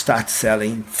to start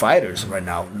selling fighters right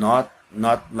now, not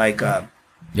like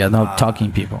not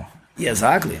talking people. Yeah,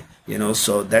 exactly.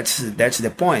 So that's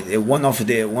the point. One of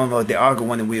the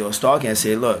argument we was talking, I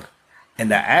say, look.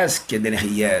 And I ask, and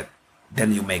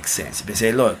then you make sense. They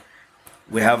say, look,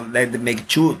 we have let them make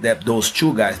those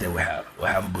two guys that we have. We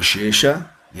have Buchecha,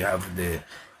 you have the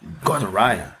Gordon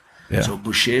Ryan. Yeah. So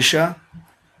Buchecha,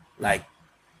 like,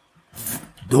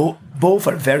 both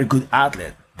are very good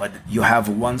athletes, but you have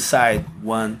one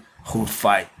who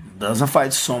doesn't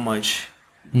fight so much,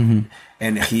 and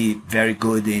he very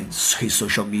good in his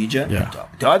social media. Yeah.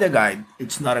 The other guy,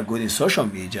 it's not a good in social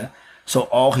media. So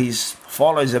all his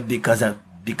followers are because of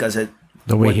the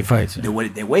way he fights. The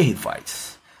way he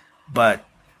fights. But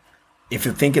if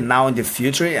you're thinking now in the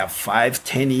future,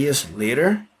 5-10 years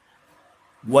later,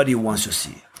 what do you want to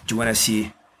see? Do you want to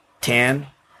see 10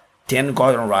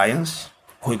 Gordon Ryans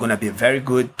who are gonna be very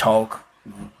good talk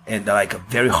and like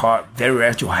very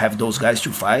rare to have those guys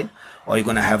to fight, or you're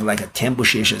gonna have like a 10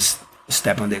 Buchechas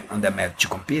step on the mat to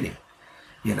competing,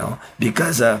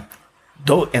 because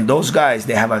those guys,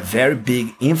 they have a very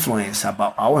big influence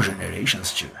about our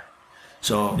generations too.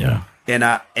 So and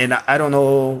I don't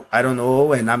know,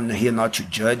 and I'm here not to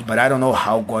judge, but I don't know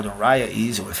how Gordon Ryan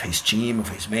is with his team, with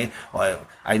his mate. Or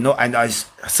I know it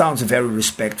sounds very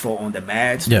respectful on the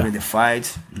mats during the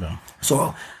fights. Yeah.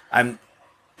 So I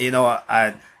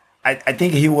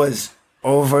think he was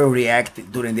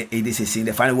overreacted during the ADCC.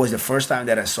 The final was the first time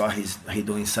that I saw he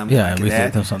doing something like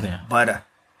that. Something.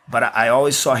 But I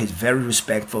always saw he's very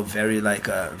respectful, very like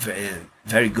very,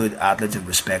 very good athlete and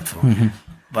respectful. Mm-hmm.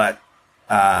 But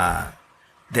that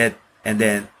and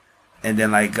then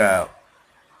like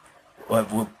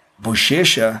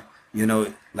Buchecha,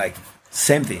 like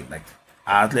same thing, like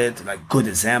athlete, like good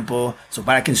example. So,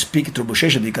 but I can speak to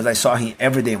Buchecha because I saw him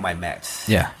every day in my match.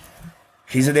 Yeah.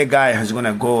 He's the guy who's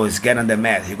gonna go, is get on the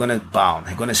mat. He's gonna bound.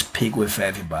 He's gonna speak with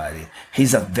everybody.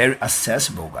 He's a very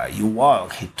accessible guy. You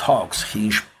walk, he talks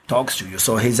to you.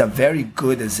 So he's a very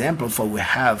good example for we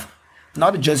have,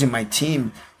 not just in my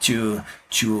team to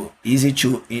easy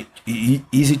to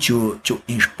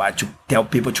inspire, to tell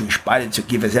people, to inspire, to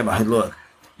give example. Hey, look,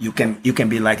 you can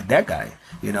be like that guy.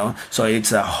 So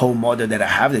it's a whole model that I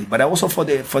have it, but also for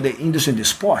the industry in the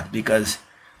sport, because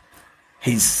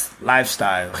his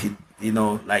lifestyle,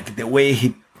 like the way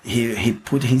he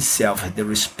put himself, the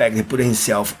respect he put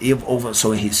himself even over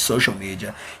so in his social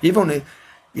media, even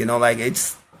like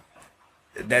it's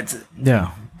that's no,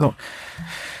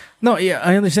 yeah,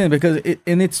 I understand, because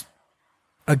it's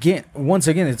once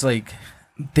again it's like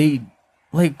they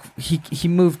like he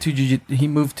moved to he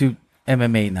moved to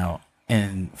MMA now,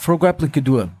 and Flow Grappling could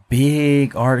do a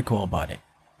big article about it,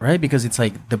 right? Because it's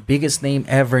like the biggest name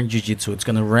ever in jiu-jitsu. It's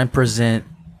gonna represent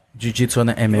jiu-jitsu and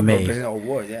the MMA.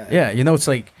 Award, yeah. Yeah, it's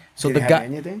like so Did the it have guy.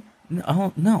 anything?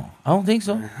 No, I don't think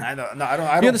so. I don't. No, I don't.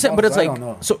 I don't You understand? But it's I like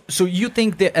don't know. so you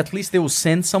think that at least they will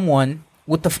send someone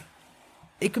with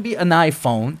it could be an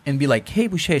iPhone and be like, hey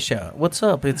Buchecha, what's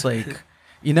up? It's like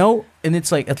and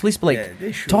it's like at least like Yeah,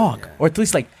 they should, talk yeah. or at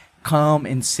least like come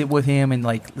and sit with him and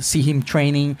like see him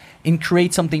training and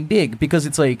create something big, because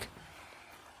it's like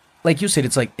you said,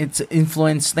 it's like it's an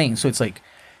influence thing. So it's like,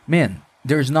 man,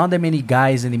 there's not that many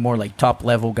guys anymore, like top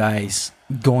level guys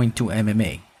going to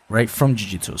MMA, right, from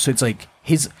jiu-jitsu. So it's like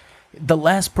the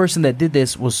last person that did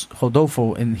this was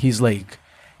Rodolfo, and he's like,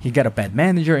 he got a bad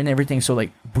manager and everything. So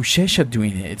like Buchecha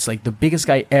doing it, it's like the biggest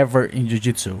guy ever in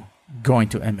jiu-jitsu going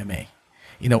to MMA.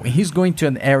 And he's going to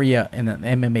an area in an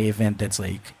MMA event that's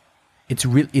like,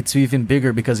 it's even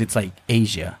bigger because it's like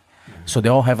Asia. So they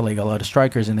all have like a lot of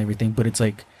strikers and everything, but it's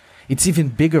like, it's even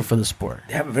bigger for the sport.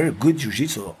 They have a very good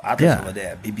jiu-jitsu athletes over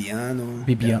there. Bibiano.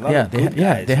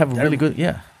 They have a really good,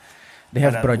 They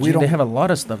have Brodin, they have a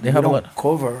lot of stuff. They have a lot.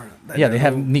 Cover. They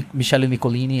have Michele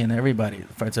Nicolini and everybody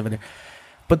fights over there.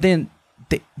 But then,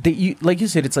 they like you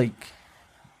said, it's like,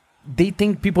 they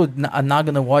think people are not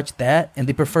going to watch that, and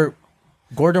they prefer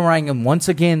Gordon Ryan once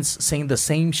again saying the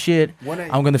same shit.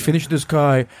 I'm going to finish this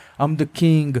guy. I'm the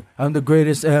king. I'm the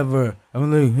greatest ever. I'm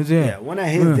like, when I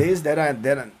hear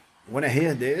when I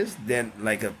hear this, then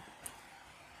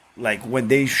like when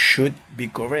they should be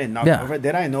covered and not covered,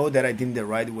 then I know that I did the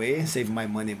right way, save my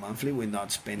money monthly with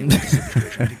not spending my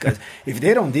subscription. Because if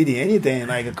they don't did anything,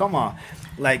 like, come on,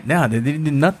 like, no, they did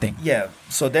nothing. Yeah,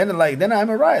 so then I'm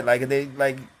alright. Like they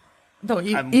like. No,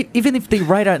 even if they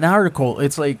write an article,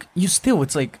 it's like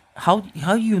it's like how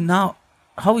you now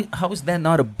how is that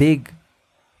not a big?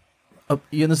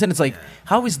 You understand? It's like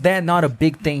how is that not a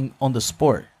big thing on the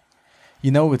sport?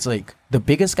 It's like the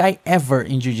biggest guy ever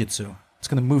in jiu-jitsu. It's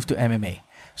gonna move to MMA.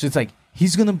 So it's like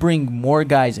he's gonna bring more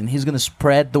guys and he's gonna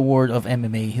spread the word of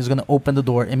MMA. He's gonna open the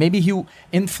door and maybe he'll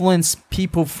influence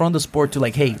people from the sport to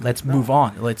like, hey, let's move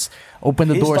on. Let's open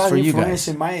the doors for you guys.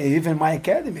 Even my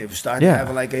academy, we started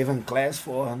having like even class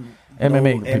for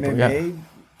MMA people. MMA.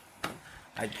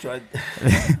 I tried.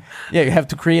 You have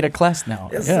to create a class now.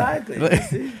 Exactly.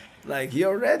 Yeah. Like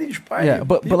you're already inspired. Yeah,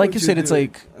 but like you said, it's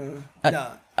like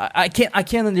I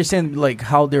can't understand like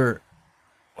how they're.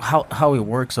 How it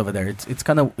works over there. It's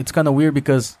kind of weird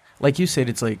because, like you said,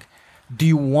 it's like, do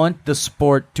you want the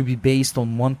sport to be based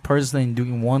on one person and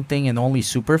doing one thing and only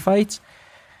super fights?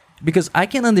 Because I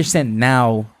can understand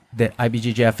now that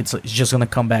IBJJF it's just gonna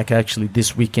come back. Actually,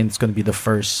 this weekend it's gonna be the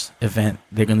first event.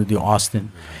 They're gonna do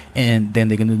Austin, and then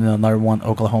they're gonna do another one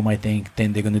Oklahoma, I think.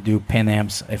 Then they're gonna do Pan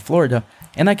Am's at Florida,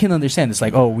 and I can understand. It's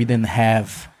like, oh, we didn't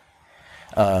have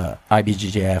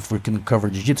IBJJF. We can cover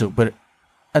jiu-jitsu, but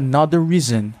another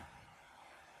reason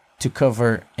to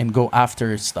cover and go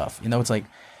after stuff. It's like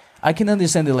I can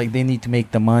understand that like they need to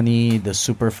make the money, the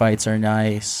super fights are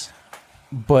nice,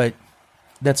 but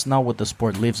that's not what the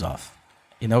sport lives off.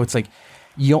 It's like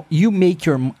you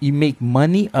make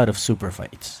money out of super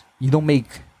fights. You don't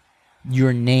make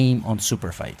your name on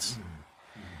super fights.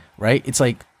 Right? It's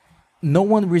like no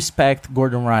one respect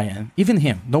Gordon Ryan, even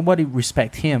him. Nobody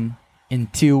respect him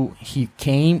until he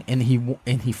came and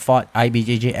he fought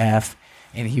IBJJF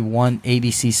and he won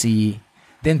ADCC.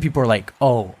 Then people are like,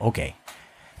 oh, okay.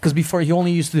 Because before he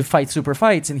only used to fight super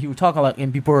fights and he would talk a lot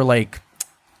and people were like,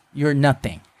 you're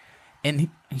nothing. And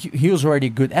he was already a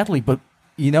good athlete, but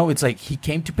it's like he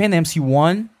came to Pan Am's, he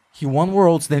won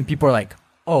worlds, then people are like,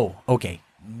 oh, okay,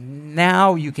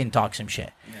 now you can talk some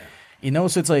shit. Yeah.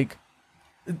 So it's like,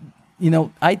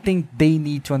 I think they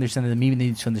need to understand, and the media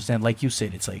needs to understand, like you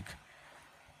said, it's like,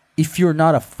 if you're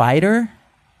not a fighter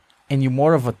and you're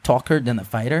more of a talker than a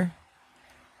fighter,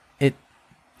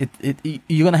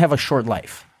 you're gonna have a short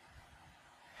life,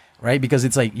 right? Because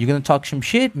it's like you're gonna talk some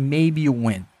shit, maybe you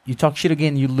win. You talk shit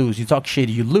again, you lose. You talk shit,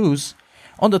 you lose.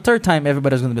 On the third time,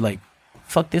 everybody's gonna be like,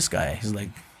 "Fuck this guy." He's like,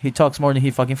 he talks more than he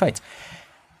fucking fights.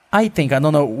 I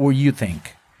don't know what you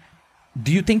think.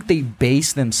 Do you think they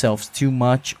base themselves too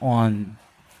much on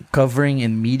covering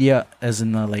in media, as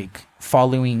in like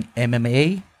following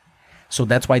MMA? So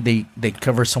that's why they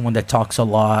cover someone that talks a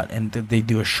lot and they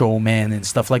do a showman and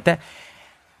stuff like that.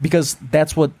 Because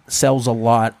that's what sells a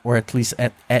lot, or at least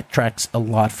attracts a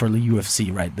lot for the UFC,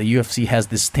 right? The UFC has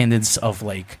this tendency of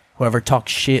like, whoever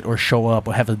talks shit or show up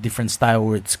or have a different style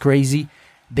where it's crazy,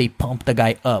 they pump the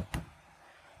guy up.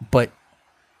 But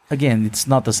again, it's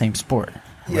not the same sport,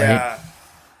 right?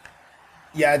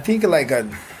 Yeah, I think like,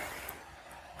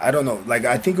 I don't know, like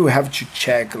I think we have to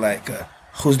check like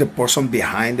who's the person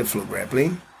behind the flow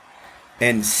grappling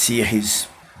and see his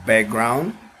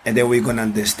background, and then we're gonna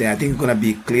understand. I think it's gonna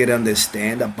be clear to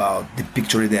understand about the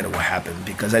picture that will happen,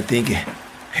 because I think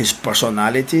his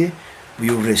personality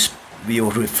will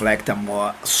will reflect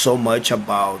so much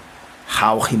about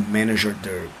how he managed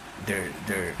their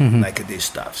like these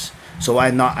stuffs. So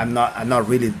I'm not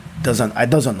really doesn't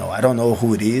know. I don't know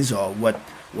who it is or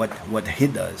what he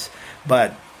does,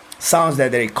 but sounds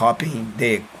that they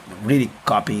really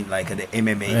copying like the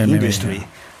MMA industry. Yeah.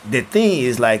 The thing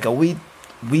is like we're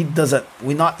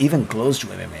not even close to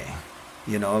MMA.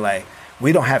 You know, like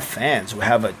we don't have fans. We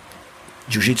have a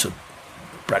jiu-jitsu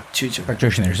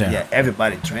Practitioners, yeah. Yeah,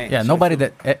 everybody trains. Yeah, nobody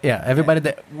everybody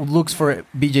that looks for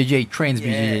BJJ trains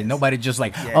BJJ. Yes. Nobody just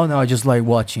like, oh no, I just like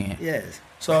watching it. Yes.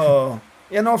 So,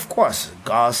 of course,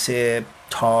 gossip,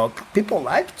 talk. People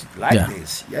like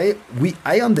this. Yeah,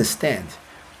 I understand,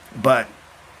 but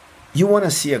you want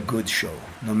to see a good show,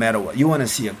 no matter what. You want to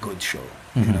see a good show.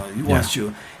 You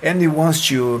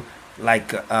wants you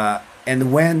like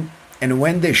and when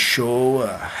the show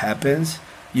happens,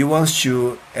 you want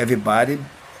you everybody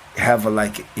have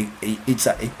it's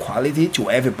a equality to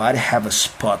everybody have a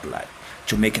spotlight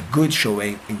to make a good show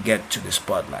and get to the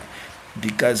spotlight.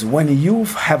 Because when you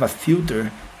have a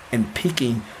filter and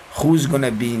picking who's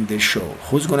gonna be in the show,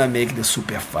 who's gonna make the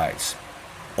super fights,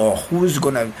 or who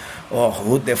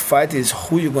the fight is,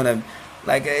 who you're gonna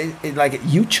like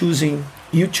you choosing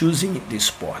the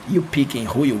sport, you picking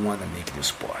who you want to make the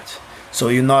sport. So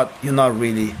you're not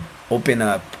really open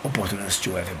up opportunities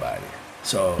to everybody.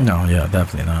 So no, yeah,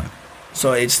 definitely not.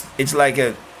 So it's like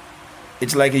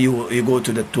you go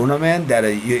to the tournament that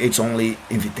it's only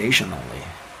invitation only.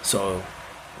 So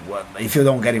what if you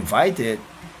don't get invited?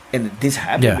 And this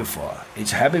happened before.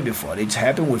 It's happened before. It's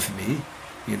happened with me,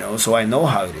 So I know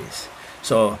how it is.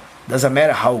 So doesn't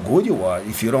matter how good you are.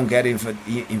 If you don't get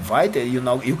invited,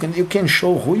 you can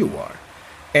show who you are.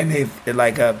 And if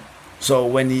so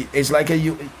when it's like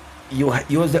you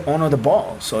as the owner of the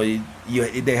ball, so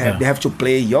they have to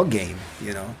play your game,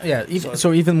 Yeah,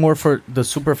 so even more for the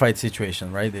super fight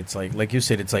situation, right? It's like you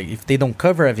said, it's like if they don't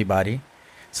cover everybody,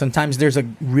 sometimes there's a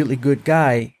really good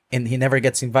guy and he never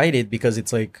gets invited because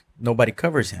it's like nobody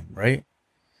covers him, right?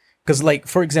 Because like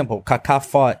for example, Kaká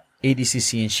fought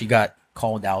ADCC and she got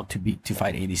called out to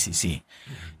fight ADCC,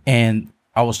 and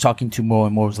I was talking to Mo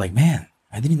and Mo was like, "Man,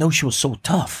 I didn't know she was so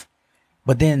tough,"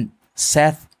 but then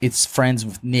Seth is friends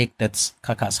with Nick, that's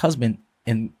Kaká's husband,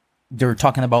 and they're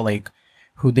talking about like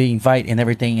who they invite and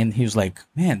everything. And he was like,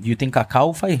 "Man, do you think Kaká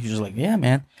will fight?" He was like, "Yeah,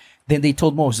 man." Then they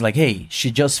told Mo, like, "Hey,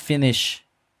 she just finished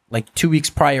like 2 weeks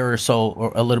prior or so,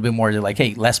 or a little bit more." They're like,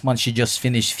 "Hey, last month she just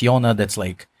finished Fiona. That's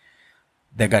like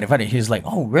that got invited." He's like,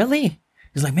 "Oh, really?"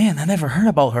 He's like, "Man, I never heard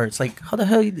about her." It's like, how the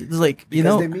hell? It's like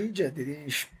because the media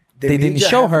they didn't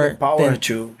show her the power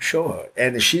to show her,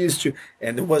 and she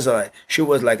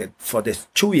was like for this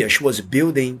 2 years she was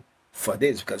building for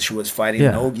this because she was fighting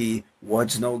Nogi,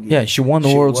 World's Nogi. Yeah, she won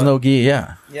the World's Nogi.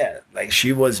 Yeah, like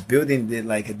she was building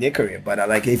their career. But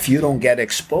like if you don't get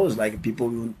exposed, like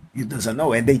people you doesn't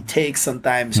know, and they take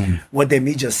sometimes what the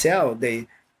media sell. They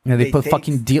put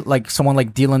fucking like someone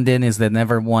like Dylan Dennis that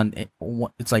never won.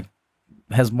 It's like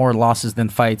has more losses than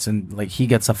fights, and like he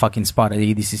gets a fucking spot at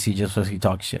ADCC just because he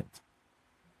talks shit.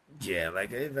 Yeah,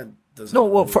 like even doesn't. No,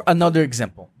 well, for another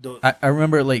example, I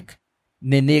remember like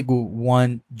Nenego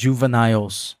won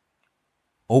juveniles,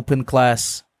 open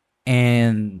class,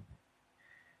 and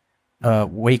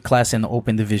weight class and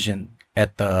open division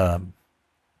at the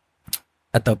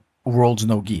World's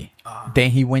Nogi.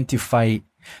 Then he went to fight.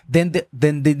 Then they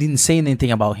didn't say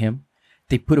anything about him.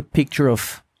 They put a picture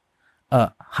of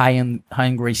Ryan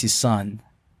Gracie's son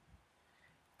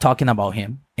talking about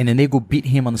him, and Nenego beat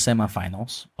him on the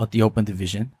semifinals of the open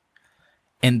division.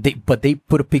 And they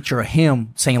put a picture of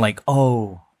him saying like,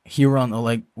 "Oh, he run," or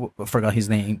like I forgot his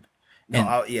name. And,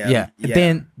 yeah.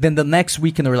 Then the next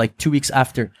weekend or like 2 weeks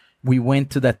after, we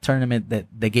went to that tournament that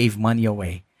they gave money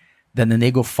away. Then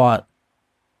Nenego fought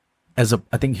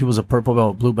I think he was a purple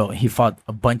belt, blue belt. He fought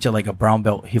a bunch of like a brown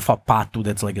belt. He fought Pato,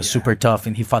 that's like a super tough,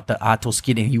 and he fought the Atos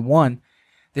kid and he won.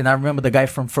 Then I remember the guy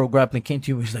from Pro Grappling came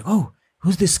to you. He's like, "Oh,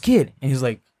 who's this kid?" And he's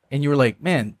like, and you were like,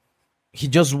 "Man, he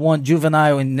just won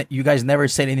juvenile, and you guys never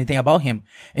said anything about him."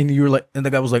 And you were like, and the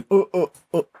guy was like, "Oh."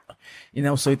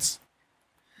 So it's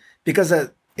because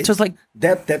it's just like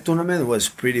that tournament was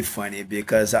pretty funny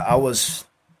because I was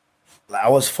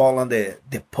following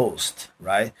the post,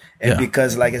 right? And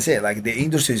because like I said, like the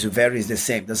industry is the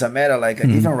same. Doesn't matter, like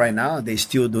even right now they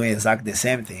still doing exactly the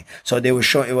same thing. So they were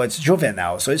showing it was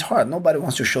juvenile. So it's hard. Nobody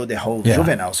wants to show the whole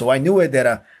juvenile. So I knew it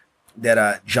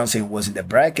that Johnson was in the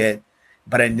bracket,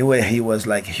 but I knew it he was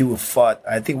like he would fought,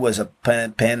 I think it was a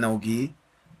Panogi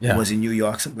Yeah. It was in New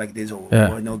York, something like this,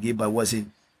 or no gi, but was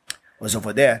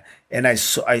over there. And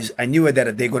I knew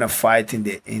that they're gonna fight in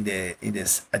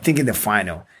this I think in the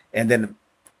final. And then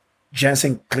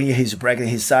Jansen cleared his bracket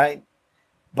his side.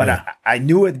 But I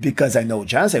knew it because I know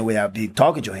Jansen. We have been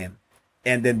talking to him.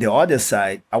 And then the other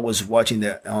side, I was watching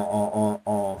the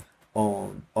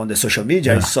on the social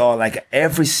media. I saw like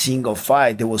every single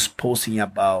fight they was posting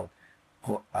about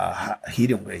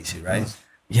Rydion Gracie, right?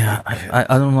 Yeah,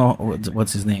 I don't know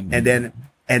what's his name. And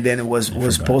then it was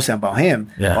posting about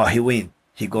him. Yeah. Oh, he win.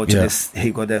 He go to this.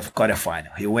 He go to the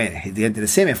quarterfinal. He win. He did the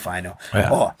semifinal. Yeah.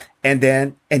 Oh, and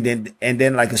then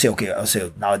like I say, okay, I'll say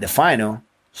now the final.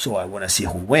 So I want to see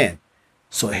who win.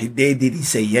 So they didn't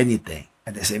say anything,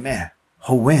 and they say, man,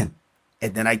 who win?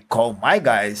 And then I call my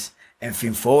guys and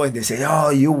Finfo, and they say,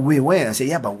 oh, we win. I say,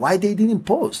 yeah, but why they didn't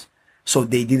post? So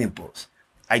they didn't post.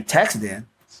 I text them.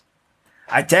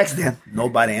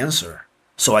 Nobody answer.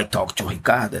 So I talked to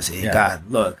Ricardo. I say, Ricardo,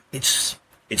 look, it's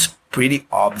pretty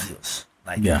obvious.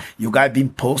 Like you guys been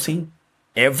posting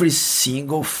every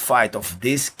single fight of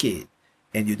this kid,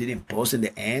 and you didn't post in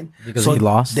the end because he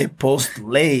lost. They post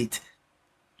late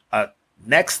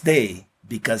next day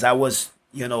because I was,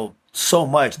 so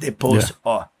much. They post,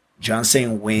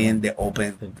 Jansen win the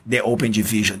open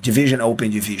division,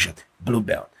 open division, blue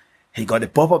belt. He got the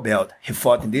purple belt. He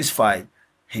fought in this fight.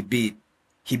 He beat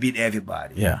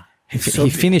everybody. Yeah. He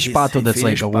finished Pato, that's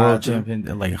like a world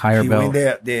champion, like higher belt. He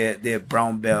won the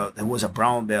brown belt. There was a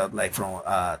brown belt, like from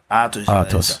Atos.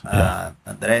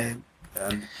 André.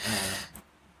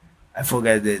 I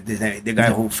forget the name. The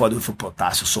guy who fought with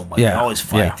Potasio so much. They always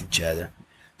fight each other.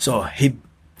 So he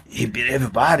beat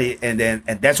everybody, and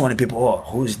that's when the people,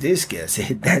 who's this kid? I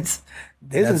say, that's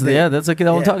the kid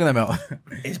I'm talking about.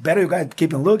 It's better you guys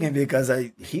keep looking because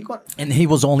and he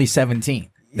was only 17.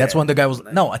 That's when the guy was.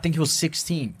 No, I think he was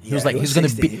 16. He was like, he's gonna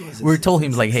be. We told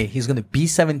him like, hey, he's gonna be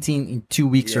 17 in 2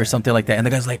 weeks or something like that. And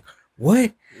the guy's like,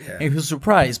 what? Yeah. And he was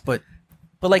surprised, but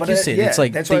like you said, it's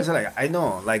like that's why I said like I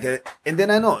know, like, and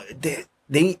then I know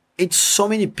they it's so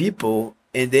many people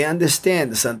and they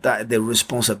understand sometimes the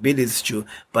responsibilities too.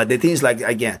 But the thing is, like,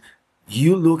 again,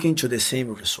 you look into the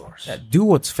same resource. Do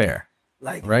what's fair.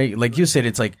 Like, right, like you said,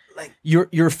 it's like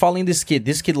you're following this kid.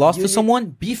 This kid lost to someone.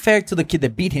 Be fair to the kid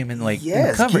that beat him and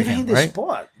cover give him the right?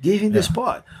 spot. Give him the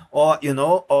spot, or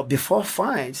or before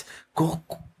fights, go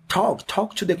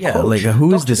talk to the coach. Like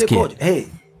who is this kid? Coach. Hey,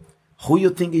 who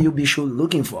you think you be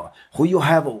looking for? Who you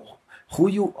have?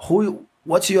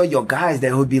 What's your guys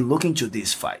that will be looking to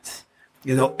these fights?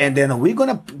 And then we're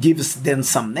gonna give them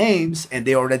some names, and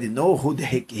they already know who the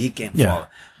heck he can follow.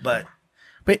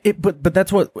 But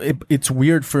that's what it's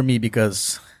weird for me,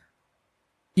 because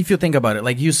if you think about it,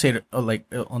 like you said,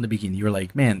 on the beginning, you're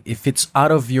like, man, if it's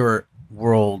out of your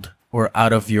world or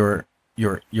out of your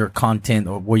content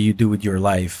or what you do with your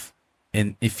life,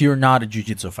 and if you're not a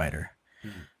jiu-jitsu fighter,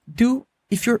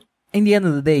 if you're, in the end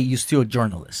of the day, you're still a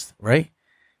journalist, right?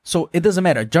 So it doesn't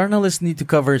matter. Journalists need to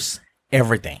cover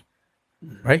everything,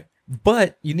 right?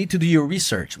 But you need to do your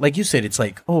research. Like you said, it's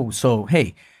like,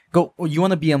 hey, you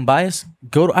want to be unbiased?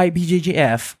 Go to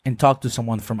IBJJF and talk to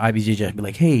someone from IBJJF and be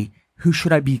like, hey, who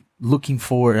should I be looking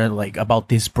for, about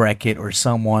this bracket or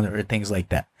someone or things like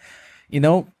that,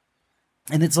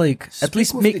 And it's like, at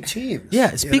least make the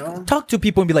teams. Talk to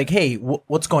people and be like, hey,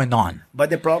 what's going on? But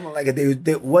the problem, like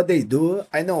what they do,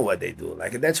 I know what they do.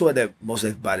 Like that's what most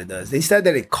everybody does. They said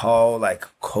that they call like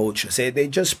coach, say they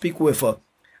just speak with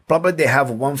probably they have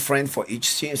one friend for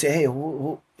each team. Say, hey,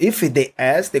 who? If they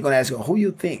ask, they're gonna ask, who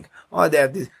you think? Oh, they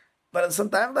have this. But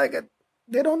sometimes, like,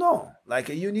 they don't know. Like,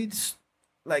 you need,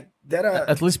 like, there are.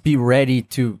 At least be ready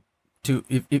to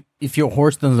if your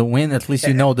horse doesn't win, at least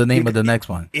you know the name of the next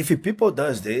one. If people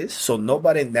does this, so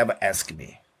nobody never ask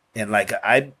me, and like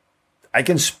I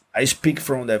speak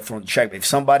from check. If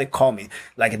somebody call me,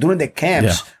 like during the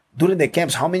camps. Yeah. During the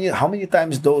camps, how many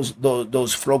times those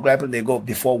flow grappling they go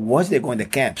before once they go in the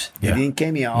camps? They didn't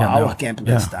came in our camp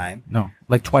this time. No,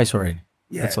 like twice already.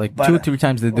 Yeah, it's like 2 or 3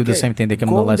 times they do the same thing. They come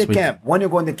in the last week. Camp. When you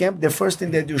go in the camp, the first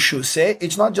thing that you should say,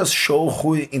 it's not just show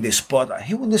who in the spotlight.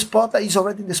 Who in the spotlight is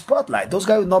already in the spotlight. Those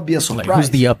guys will not be a surprise. Like, who's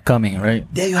the upcoming, right?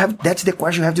 There you have. That's the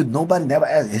question you have to. Nobody never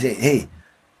ask. They say, hey,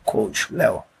 Coach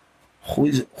Leo,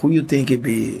 who you think it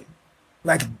be?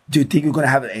 Like, do you think you're gonna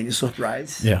have any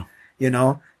surprise? Yeah,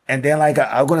 And then, like,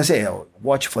 I'm gonna say,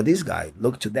 watch for this guy.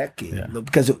 Look to that kid. Yeah.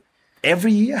 Because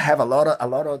every year have a lot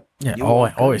of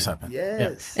always happen.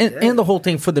 Yes. Yeah. And the whole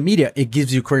thing for the media, it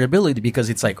gives you credibility because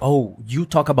it's like, you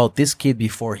talk about this kid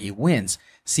before he wins.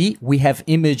 See, we have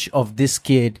image of this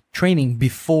kid training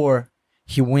before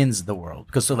he wins the world.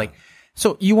 Because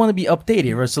so you want to be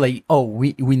updated, right? So like,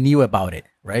 we knew about it,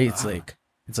 right? It's like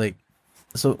It's like,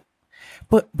 so,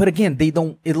 but again, they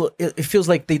don't. It feels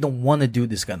like they don't want to do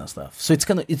this kind of stuff. So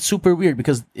it's super weird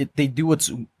because they do what's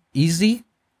easy,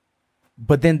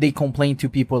 but then they complain to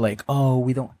people like, oh,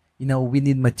 we don't, we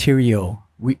need material,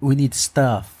 we need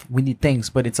stuff, we need things.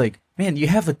 But it's like, man, you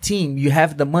have a team, you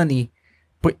have the money,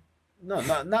 but No.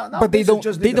 but they don't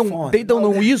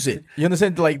use it. You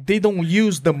understand? Like they don't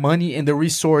use the money and the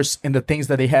resource and the things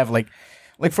that they have. Like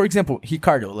for example,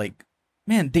 Ricardo. Like,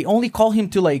 man, they only call him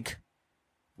to like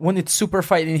when it's super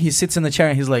fight and he sits in the chair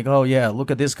and he's like, oh yeah,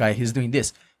 look at this guy, he's doing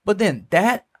this. But then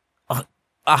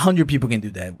 100 people can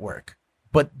do that work.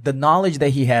 But the knowledge that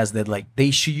he has, that like they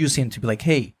should use him to be like,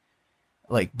 hey,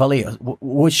 like Balea,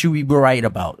 what should we write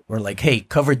about? Or like, hey,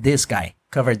 cover this guy,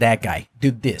 cover that guy,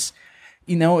 do this.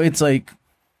 It's like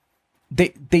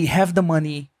they have the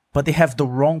money, but they have the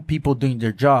wrong people doing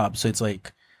their job. So it's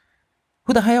like,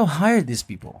 who the hell hired these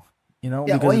people? Or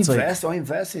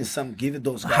invest in some, give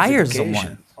those guys hire education.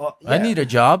 someone. Yeah. I need a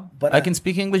job, But I can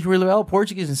speak English really well,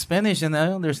 Portuguese and Spanish, and I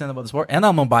understand about the sport. And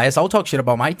I'm unbiased. I'll talk shit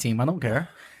about my team. I don't care.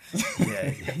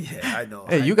 Yeah, I know.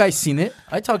 Hey, you guys seen it?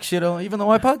 I talk shit on even on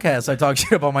my podcast. I talk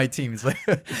shit about my team. It's like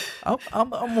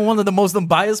I'm one of the most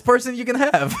unbiased person you can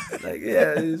have. Like,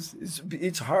 yeah,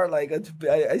 it's hard. Like I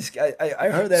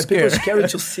heard that Scared. people are scared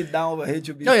to sit down over here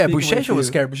to be. Oh yeah, speaking with Buchecha was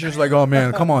you. scared. Buchecha was like, "Oh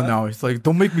man, come on now." It's like,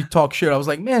 "Don't make me talk shit." I was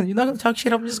like, "Man, you're not gonna talk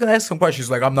shit. I'm just gonna ask some questions."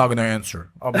 Like, "I'm not gonna answer.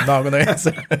 I'm not gonna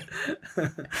answer."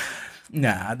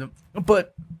 Nah,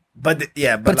 but But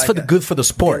it's like for the good for the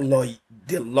sport.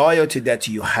 The loyalty that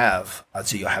you have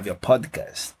as you have your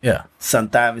podcast, Yeah,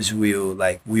 sometimes will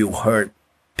hurt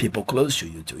people close to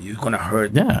you too. You're gonna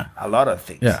hurt Yeah. a lot of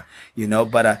things. Yeah.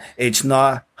 But it's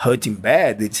not hurting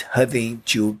bad. It's hurting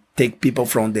to take people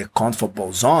from their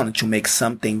comfortable zone to make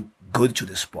something good to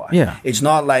the sport. Yeah. It's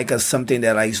not like something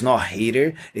that like it's not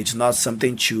hater. It's not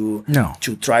something to No.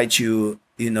 to try to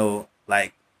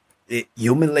like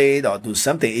humiliate or do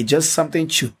something. It's just something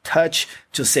to touch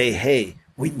to say, hey,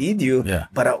 we need you, Yeah.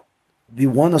 but we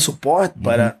want to support.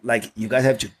 But like you guys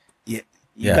have to, you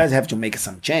Yeah. guys have to make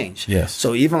some change. Yes.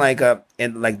 So even like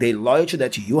and like the loyalty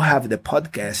that you have the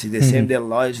podcast is the same the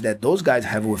loyalty that those guys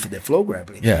have with the flow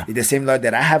grappling. Yeah. It's the same loyalty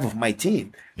that I have with my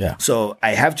team. Yeah. So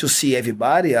I have to see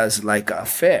everybody as like a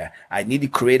fair. I need to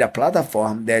create a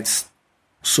platform that's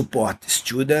support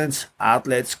students,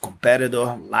 athletes,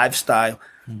 competitor, lifestyle,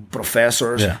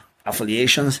 professors, Yeah.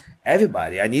 affiliations,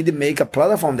 everybody. I need to make a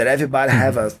platform that everybody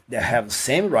have the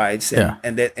same rights, Yeah.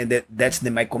 and that's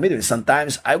my commitment.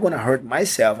 Sometimes I'm gonna hurt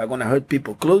myself. I'm gonna hurt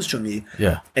people close to me.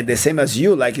 Yeah. And the same as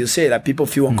you, like you say, that people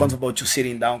feel uncomfortable to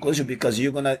sitting down close to you because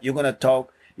you're gonna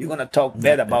talk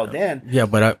bad about them. Yeah,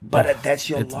 but That's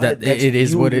your it's life. that That's it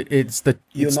is you. what it's the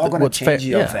You're it's not the, gonna what's change fair.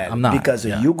 your Yeah, value I'm not because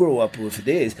yeah. you grow up with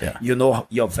this. Yeah. You know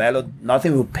your value.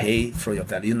 Nothing will pay for your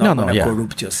value. You're not No, gonna yeah.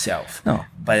 corrupt yourself. No.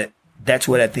 But that's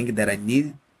what I think that I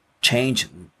need change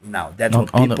now. That's On-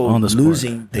 what on the- people on the sport.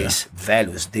 losing these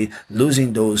values. They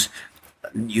losing those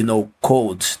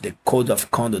codes, the code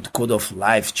of conduct, code of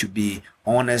life to be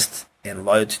honest and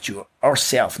loyal to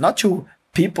ourselves, not to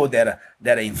people that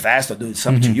invest or do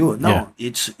something to you. No, Yeah.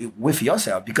 it's with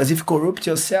yourself. Because if you corrupt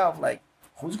yourself, like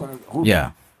who's gonna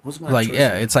Yeah. who's gonna Like trust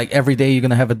yeah, you? it's like every day you're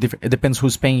gonna have a different. It depends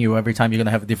who's paying you. Every time you're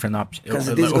gonna have a different Because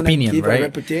this is gonna opinion, give a right?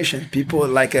 reputation. People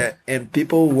and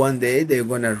people one day they're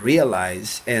gonna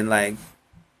realize and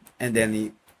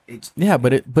then it's Yeah,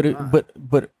 but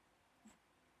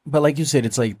like you said,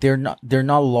 it's like they're not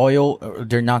loyal, or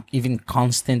they're not even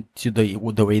constant to the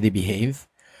way they behave.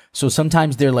 So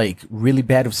sometimes they're like really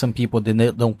bad with some people, then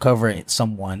they don't cover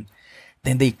someone,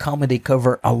 then they come and they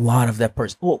cover a lot of that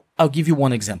person. Well, I'll give you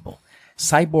one example.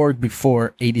 Cyborg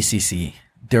before ADCC,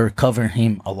 they're covering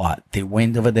him a lot. They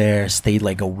went over there, stayed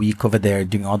like a week over there,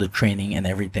 doing all the training and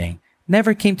everything.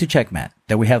 Never came to Checkmat.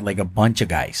 That we had like a bunch of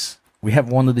guys. We have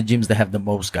one of the gyms that have the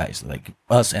most guys, like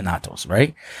us and Atos,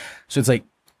 right? So it's like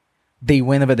they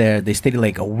went over there. They stayed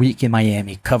like a week in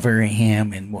Miami, covering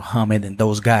him and Muhammad and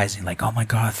those guys. And like, oh my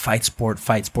God, fight sport,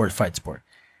 fight sport, fight sport.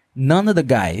 None of the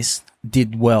guys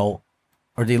did well,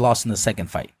 or they lost in the second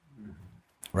fight,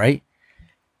 right?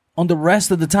 On the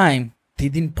rest of the time, they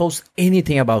didn't post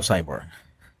anything about Cyborg.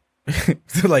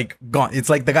 They're like gone. It's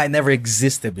like the guy never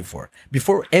existed before.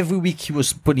 Before, every week he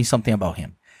was putting something about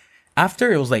him.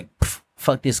 After, it was like,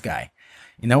 fuck this guy,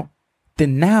 Then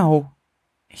now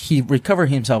he recovered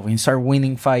himself and he started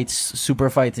winning fights, super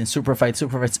fights,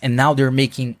 and now they're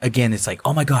making again. It's like,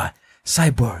 oh my God,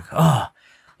 Cyborg, oh,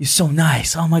 you're so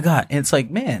nice, oh my God. And it's like,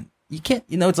 man, you can't,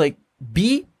 it's like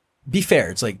be fair.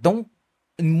 It's like, don't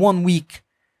in 1 week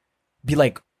be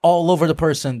like all over the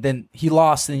person, then he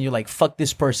lost and you're like, fuck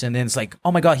this person, then it's like,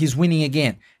 oh my God, he's winning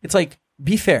again. It's like,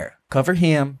 be fair. cover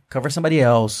him, cover somebody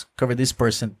else, cover this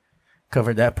person,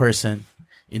 cover that person,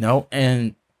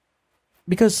 and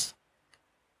because,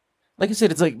 like I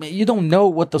said, it's like, man, you don't know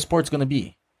what the sport's going to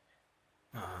be.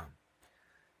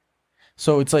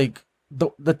 So it's like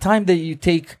the time that you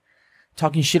take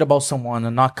talking shit about someone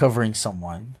and not covering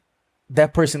someone,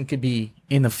 that person could be,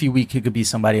 in a few weeks, it could be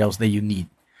somebody else that you need,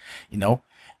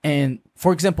 And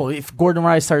for example, if Gordon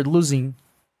Rice started losing,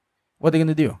 what are they going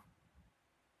to do?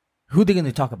 Who are they going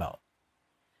to talk about?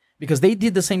 Because they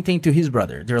did the same thing to his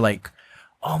brother. They're like,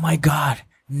 oh my God,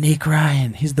 Nick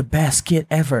Ryan, he's the best kid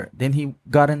ever. Then he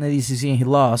got in the ADCC and he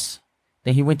lost.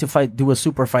 Then he went to do a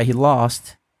super fight, he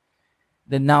lost.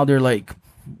 Then now they're like,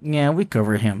 yeah, we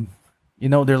cover him.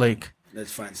 They're like,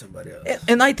 let's find somebody else.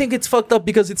 And I think it's fucked up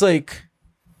because it's like,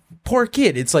 poor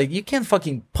kid. It's like, you can't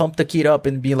fucking pump the kid up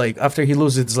and be like, after he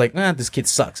loses, it's like, this kid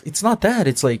sucks. It's not that.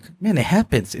 It's like, man, it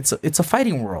happens. It's a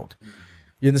fighting world.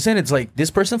 You understand? It's like, this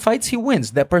person fights, he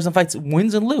wins. That person fights,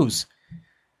 wins and lose.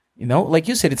 Like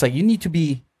you said, it's like, you need to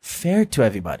be fair to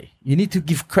everybody. You need to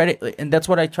give credit. And that's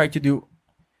what I try to do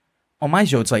on my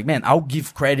show. It's like, man, I'll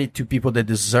give credit to people that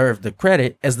deserve the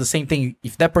credit, as the same thing.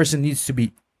 If that person needs to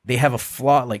be, they have a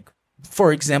flaw, like,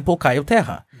 for example, Caio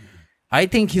Terra. I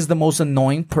think he's the most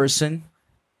annoying person,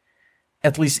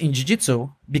 at least in jiu-jitsu,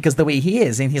 because the way he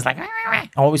is, and he's like,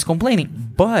 always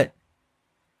complaining. But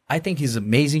I think he's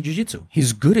amazing jiu-jitsu.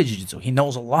 He's good at jiu-jitsu. He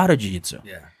knows a lot of jiu-jitsu.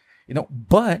 Yeah.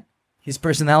 But his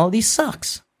personality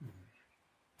sucks.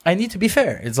 I need to be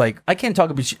fair. It's like, I can't talk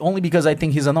about only because I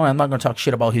think he's annoying. I'm not going to talk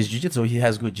shit about his jiu-jitsu. He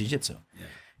has good jiu-jitsu.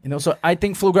 Yeah. So I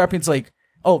think Flow Grappling's like,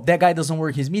 oh, that guy doesn't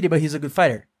work his media, but he's a good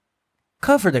fighter.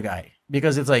 Cover the guy,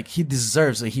 because it's like, he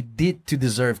deserves it. He did to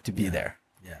deserve to be there.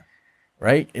 Yeah.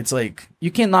 Right? It's like, you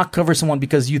cannot cover someone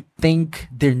because you think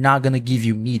they're not going to give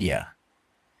you media.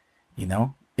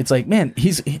 It's like, man,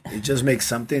 he just makes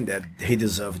something that he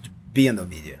deserves to be in the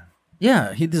media.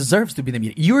 Yeah, he deserves to be the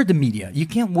media. You're the media. You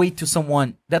can't wait to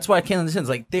someone. That's why I can't understand. It's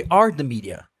like, they are the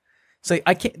media. So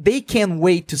they can't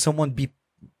wait to someone be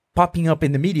popping up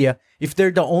in the media if they're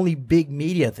the only big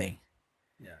media thing.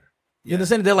 You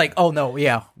understand? They're like, oh no,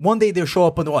 yeah. One day they'll show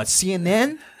up on what?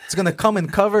 CNN? It's gonna come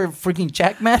and cover freaking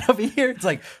Checkmat over here. It's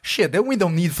like, shit, then we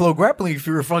don't need Flow Grappling if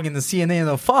you're fucking the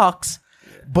CNN or Fox.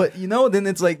 But then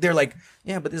it's like, they're like,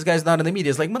 yeah, but this guy's not in the media.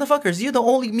 It's like, motherfuckers, you're the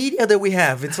only media that we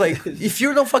have. It's like, if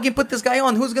you don't fucking put this guy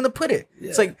on, who's gonna put it? Yeah.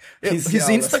 It's like his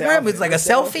Instagram. It's like a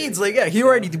selfie. It's like, yeah, he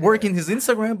already working his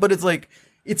Instagram, but it's like,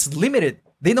 it's limited.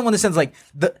 They don't understand. It's like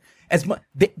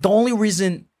the only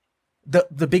reason.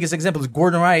 The biggest example is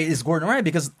Gordon Ryan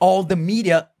because all the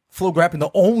media, Flow Grappling,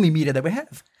 the only media that we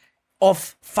have,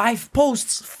 of 5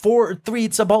 posts, 4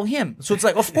 tweets about him. So it's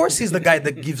like, of course he's the guy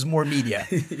that gives more media.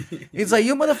 It's like,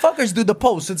 you motherfuckers do the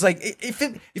posts. It's like,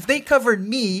 if they covered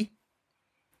me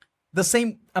the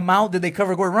same amount that they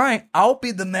cover Gordon Ryan, I'll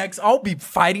be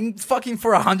fighting fucking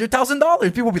for $100,000.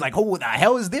 People will be like, who the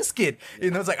hell is this kid?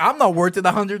 It's like, I'm not worth it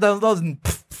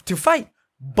 $100,000 to fight.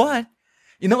 But,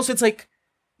 so it's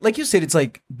like you said, it's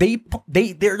like they're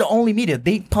the only media.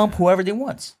 They pump whoever they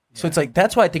want. So it's like,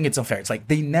 that's why I think it's unfair. It's like,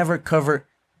 they never cover.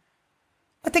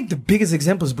 I think the biggest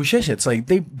example is Buchecha. It's like,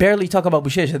 they barely talk about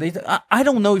Buchecha. I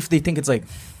don't know if they think it's like,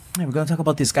 hey, we're going to talk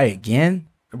about this guy again,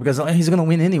 because he's going to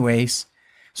win anyways.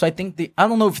 So I think I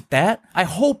don't know if that, I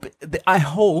hope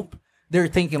they're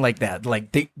thinking like that.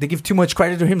 Like, they give too much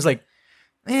credit to him. It's like,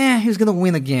 he's going to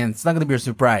win again. It's not going to be a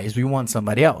surprise. We want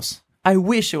somebody else. I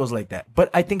wish it was like that.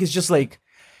 But I think it's just like,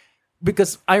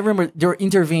 because I remember they were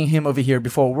interviewing him over here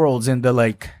before Worlds, and they're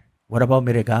like, what about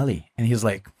Meregali? And he's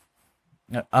like,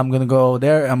 I'm going to go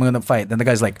there, I'm going to fight. Then the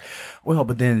guy's like, well,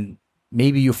 but then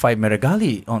maybe you fight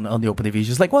Meregali on the open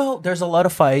division. He's like, well, there's a lot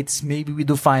of fights. Maybe we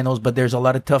do finals, but there's a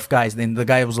lot of tough guys. Then the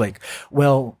guy was like,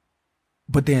 well,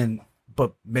 but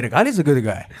Meregali's a good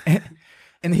guy.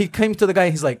 And he came to the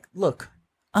guy, he's like, look,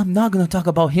 I'm not going to talk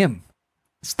about him.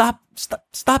 Stop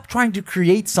trying to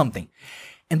create something.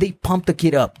 And they pump the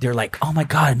kid up. They're like, oh my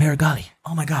God, Meregali.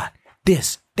 Oh my God,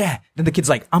 this, that. Then the kid's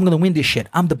like, I'm going to win this shit.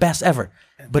 I'm the best ever.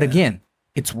 But again,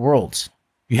 it's Worlds.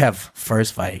 You have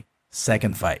first fight,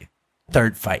 second fight,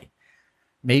 third fight,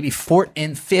 maybe fourth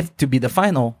and fifth to be the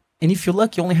final. And if you're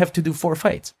lucky, you only have to do 4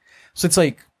 fights. So it's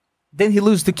like, then he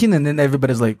loses to Keenan, and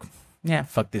everybody's like, yeah,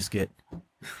 fuck this kid.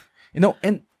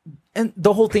 And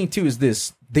the whole thing too is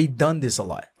this. They done this a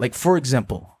lot. Like, for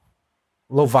example,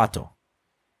 Lovato.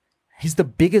 He's the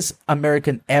biggest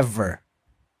American ever.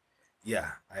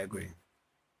 Yeah, I agree.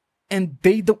 And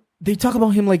they talk about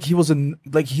him like he's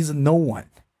a no one.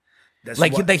 That's why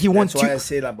I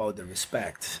said about the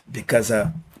respect, because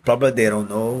probably they don't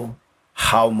know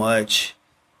how much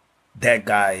that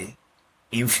guy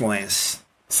influenced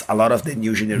a lot of the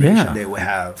new generation Yeah. that we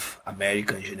have,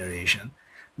 American generation,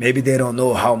 maybe they don't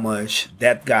know how much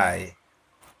that guy,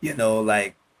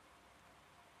 like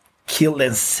killed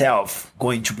himself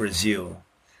going to Brazil,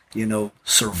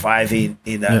 surviving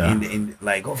Yeah. in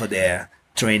like over there,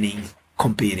 training,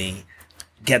 competing,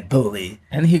 get bullied,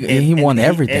 And he won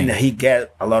everything. and he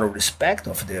get a lot of respect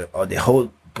of the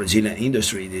whole Brazilian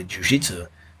industry, the jiu-jitsu.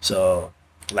 So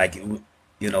like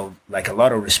like a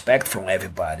lot of respect from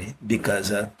everybody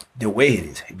because the way it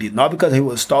is, not because he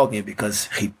was talking, because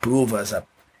he proved us a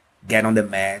get on the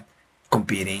mat,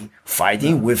 competing,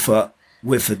 fighting with the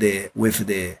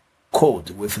code,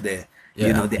 with the the he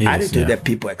is, attitude yeah. that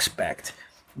people expect.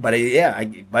 But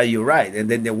but you're right. And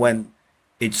then when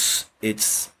it's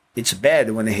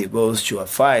bad when he goes to a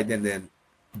fight, and then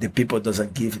the people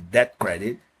doesn't give that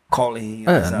credit, calling him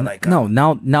as a, like no,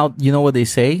 now you know what they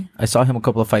say. I saw him a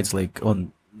couple of fights like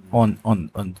on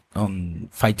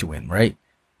Fight to Win, right?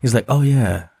 He's like, oh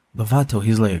yeah, Lovato.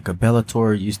 He's like a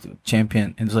Bellator used to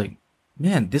champion, and it's like,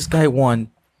 man, this guy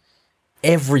won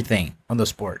everything on the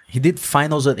sport. He did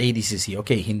finals at ADCC.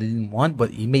 Okay, he didn't win,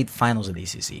 but he made finals at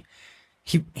ADCC.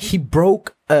 He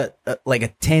broke like a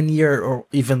 10-year or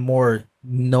even more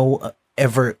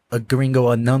ever a gringo,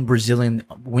 a non-Brazilian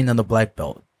win on the black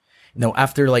belt.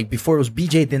 After like before it was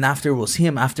BJ, then after it was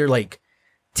him. After like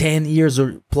 10 years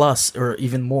or plus or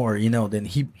even more, then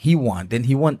he won. Then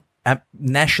he won at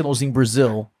nationals in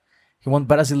Brazil. He won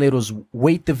Brasileiros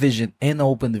weight division and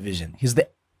open division. He's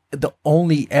the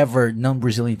only ever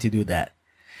non-Brazilian to do that.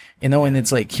 And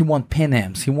it's like he won Pan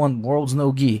Ams, he won Worlds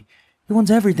No Gi, he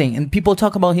wins everything. And people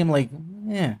talk about him like,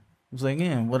 yeah, it's like,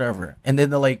 yeah, whatever. And then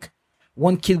they're like,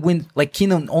 one kid like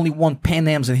Keenan only won Pan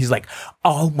Ams, and he's like,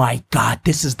 oh my God,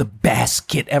 this is the best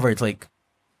kid ever. It's like,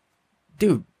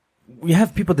 dude, we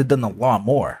have people that done a lot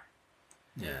more.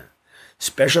 Yeah,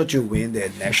 special to win the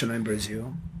national in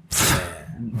Brazil.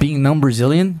 Being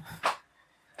non-Brazilian,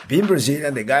 Being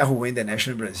Brazilian, the guy who win the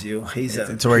national in Brazil,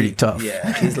 it's already tough.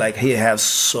 Yeah, he's like, he has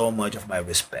so much of my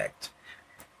respect.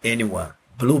 Anyone,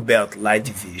 blue belt, light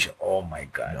division. Oh my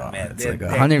God, man, it's like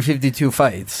 152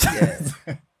 fights. Yes.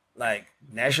 Like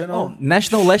national.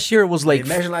 National last year was like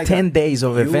Imagine like 10 a- days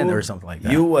of you- event or something like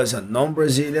that. You as a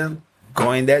non-Brazilian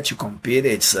going there to compete,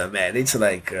 it's man, it's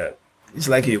like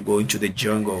you go into the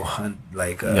jungle, hunt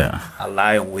like a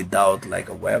lion without like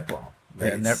a weapon.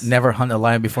 Yeah, It's- never hunt a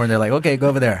lion before, and they're like, okay, go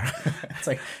over there. It's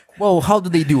like, well, how do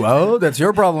they do? Oh, that's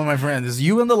your problem, my friend. It's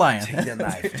you and the lion. Take the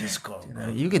knife, just go.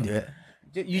 You can do it.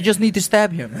 You just need to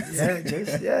stab him.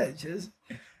 just.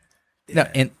 No,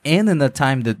 and in the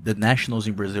time that the nationals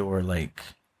in Brazil were like,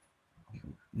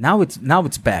 now it's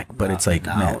back, but it's like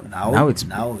now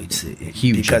it's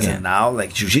huge because again. now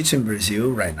like jiu-jitsu in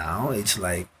Brazil right now, it's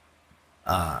like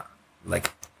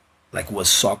was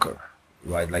soccer,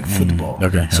 right? Like football.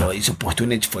 okay, So it's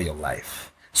opportunity for your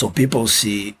life. So people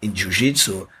see in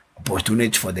jiu-jitsu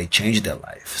opportunity for they change their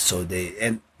life. So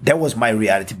and that was my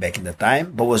reality back in the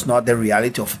time, but was not the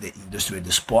reality of the industry,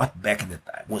 the sport back in the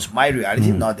time. Was my reality,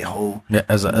 not the whole. Yeah,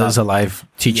 as a live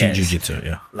teaching Yes. jiu-jitsu,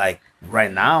 yeah. Like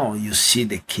right now, you see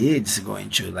the kids going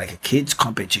to like a kids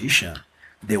competition,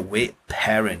 the way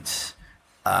parents,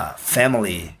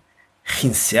 family,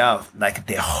 himself, like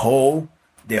the whole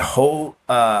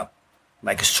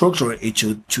like structure it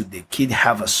to the kid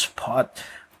have a spot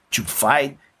to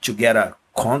fight, to get a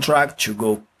contract, to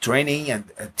go training and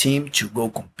a team to go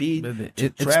compete.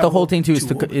 It's the whole thing too. It's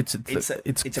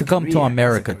to come to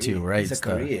America too, right? It's a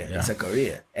career. Yeah. It's a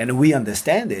career, and we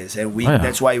understand this, and yeah.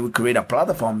 that's why we create a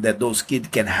platform that those kids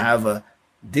can have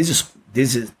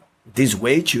this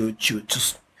way to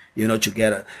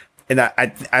get a. And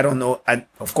I don't know. And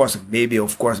of course,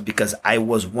 because I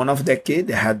was one of the kids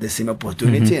that had the same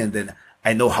opportunity, and then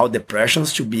I know how the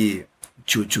pressures to be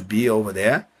over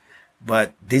there.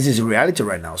 But this is reality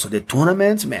right now. So the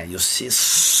tournaments, man, you see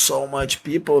so much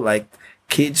people like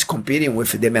kids competing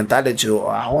with the mentality of,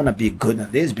 I want to be good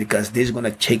at this because this is going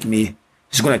to take me,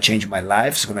 it's going to change my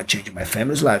life. It's going to change my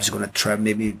family's life. It's going to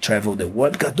maybe travel the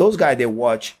world. Because those guys, they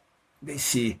watch, they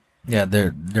see Yeah,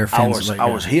 they're fans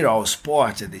our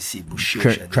sports, and they see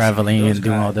Buchecha, traveling and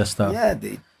doing all that stuff. Yeah,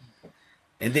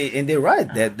 they're right.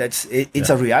 It's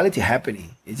a reality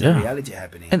happening. It's a reality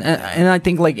happening. And I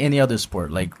think like any other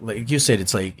sport, like you said,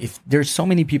 it's like if there's so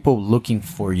many people looking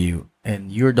for you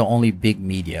and you're the only big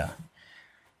media,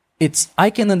 I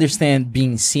can understand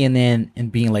being CNN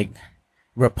and being like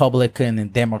Republican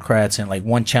and Democrats and like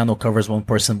one channel covers one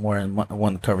person more and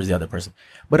one covers the other person.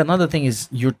 But another thing is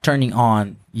you're turning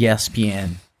on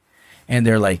ESPN and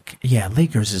they're like, yeah,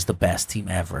 Lakers is the best team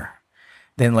ever.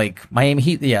 Then like Miami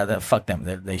Heat, fuck them,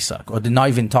 they suck, or they not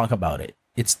even talk about it.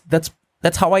 That's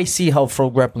that's how I see how Pro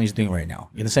Grappling is doing right now.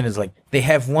 In the sense, it's like they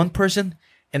have one person,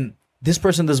 and this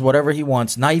person does whatever he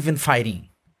wants, not even fighting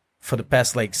for the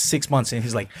past like 6 months. And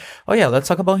he's like, oh yeah, let's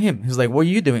talk about him. He's like, what are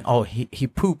you doing? Oh, he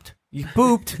pooped. He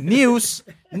pooped. News.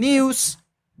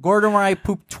 Gordon Ryan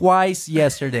pooped twice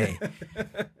yesterday.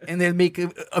 And then make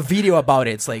a video about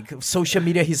it. It's like social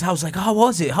media, his house, like, how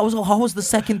was it? How was the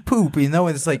second poop? You know,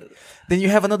 and it's like, then you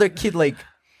have another kid like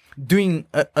doing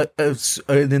an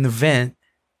event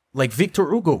like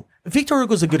Victor Hugo. Victor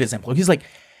Hugo's a good example. He's like,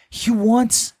 he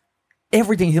wants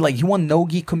everything. He won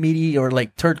Nogi committee or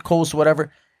like third coast,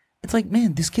 whatever. It's like,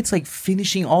 man, this kid's like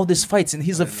finishing all these fights and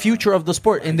he's a future of the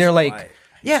sport. And they're like,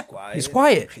 yeah, he's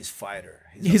quiet. He's fighter.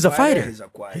 He's a fighter.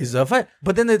 He's a fighter.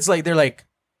 But then it's like, they're like,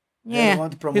 yeah,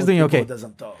 he's doing okay.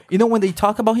 Doesn't talk. You know, when they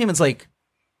talk about him, it's like,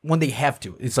 when they have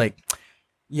to, it's like,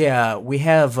 yeah, we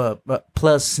have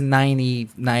plus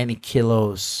 90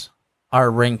 kilos. Our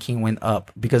ranking went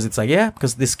up because it's like, yeah,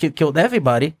 because this kid killed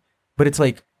everybody. But it's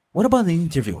like, what about the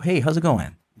interview? Hey, how's it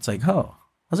going? It's like, oh,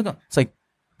 how's it going? It's like,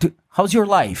 dude, how's your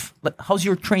life? How's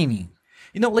your training?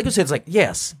 You know, like I said, it's like,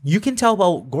 yes, you can tell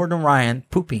about Gordon Ryan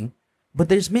pooping, but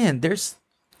there's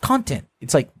content.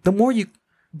 It's like, the more you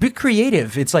be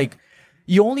creative, it's like,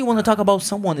 you only want to talk about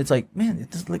someone. It's like, man,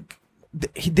 it's like,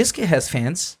 this kid has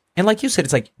fans. And like you said,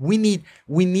 it's like, we need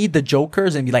the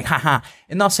jokers and be like, haha.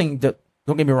 And not saying that,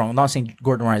 don't get me wrong, I'm not saying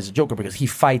Gordon Ryan is a joker because he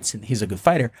fights and he's a good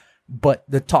fighter, but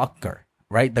the talker,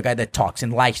 right? The guy that talks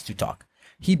and likes to talk,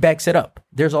 he backs it up.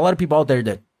 There's a lot of people out there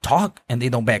that talk and they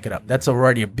don't back it up. That's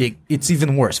already it's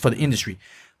even worse for the industry.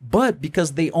 But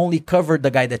because they only cover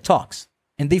the guy that talks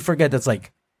and they forget that's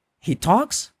like, he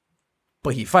talks,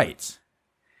 but he fights.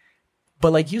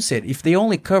 But like you said, if they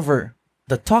only cover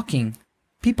the talking,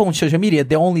 people on social media,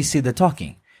 they only see the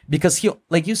talking. Because he,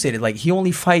 like you said, like he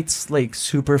only fights like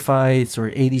super fights or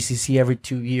ADCC every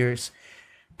 2 years.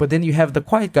 But then you have the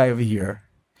quiet guy over here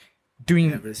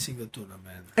doing every single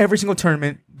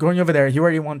tournament, going over there. He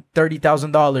already won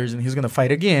 $30,000 and he's going to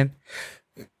fight again.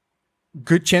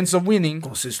 Good chance of winning.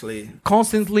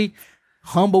 Constantly.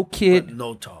 Humble kid.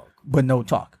 But no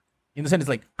talk. In the sense, it's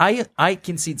like, I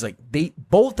can see it's like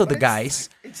both of the guys,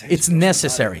 it's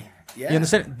necessary. Yeah. You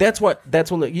understand? That's what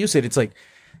like you said. It's like,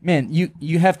 man,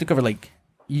 you have to cover, like,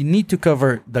 you need to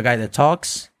cover the guy that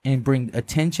talks and bring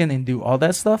attention and do all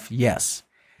that stuff. Yes.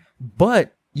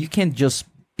 But you can't just,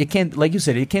 it can't, like you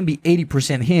said, it can be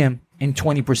 80% him and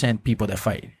 20% people that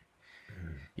fight.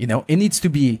 You know, it needs to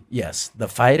be, yes, the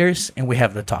fighters and we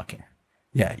have the talking.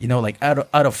 Yeah. You know, like out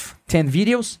of 10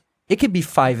 videos, it could be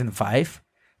 5 and 5.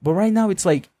 But right now it's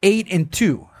like 8 and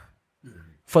 2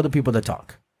 for the people that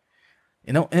talk.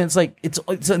 You know, and it's like, it's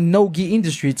a no-gi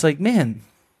industry. It's like, man,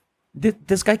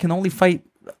 this guy can only fight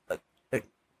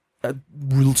a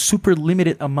super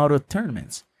limited amount of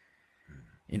tournaments,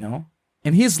 you know?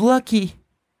 And he's lucky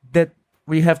that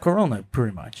we have Corona,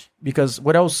 pretty much. Because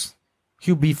what else?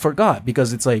 He'll be forgot.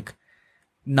 Because it's like,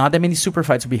 not that many super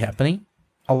fights will be happening.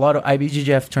 A lot of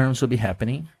IBJJF terms will be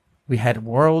happening. We had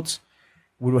Worlds.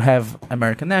 We will have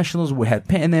American Nationals. We had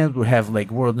Pan Am. We have like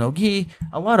World No Gi.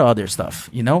 A lot of other stuff,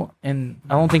 you know? And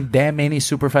I don't think that many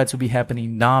super fights will be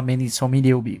happening. Not many, so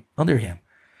media will be under him.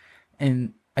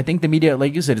 And I think the media,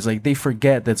 like you said, it's like they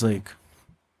forget that's like,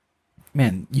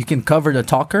 man, you can cover the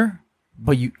talker,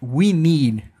 but we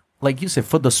need, like you said,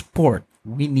 for the sport,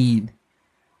 we need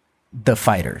the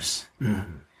fighters.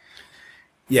 Mm-hmm.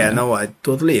 Yeah, no, I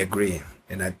totally agree.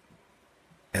 And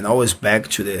always back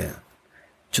to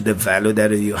the value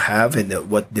that you have and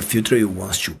what the future you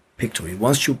wants to picture. It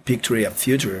wants to picture a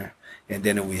future, and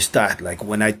then we start. Like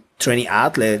when I train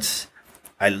athletes,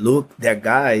 I look that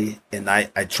guy and I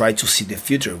try to see the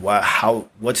future.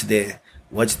 What's the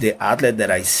athlete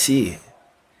that I see,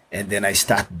 and then I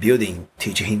start building,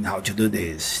 teaching him how to do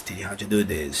this,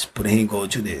 putting him go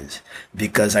to this,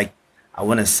 because I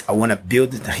wanna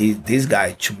build this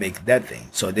guy to make that thing.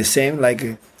 So the same like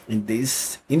in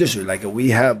this industry, like we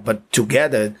have, but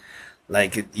together,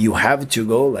 like you have to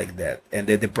go like that. And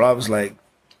the problem is like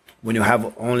when you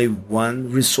have only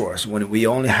one resource, when we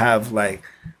only have like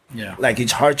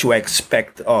it's hard to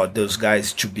expect those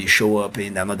guys to show up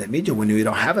in another media when you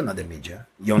don't have another media.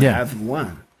 You only have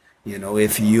one. You know,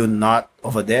 if you're not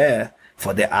over there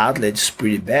for the athletes, it's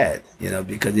pretty bad. You know,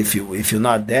 because if you're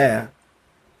not there,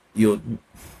 you're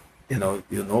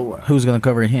nowhere. Who's gonna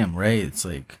cover him, right? It's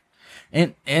like,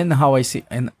 and how I see,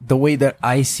 and the way that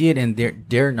I see it, and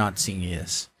they're not seeing it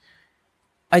is,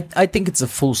 I think it's a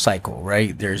full cycle,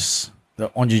 right? There's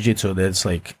on jiu-jitsu, that's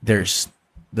like there's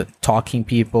the talking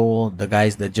people, the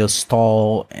guys that just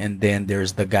stall, and then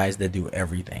there's the guys that do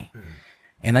everything.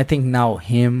 And I think now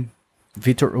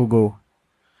Victor Hugo,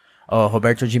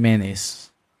 Roberto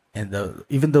Jimenez, and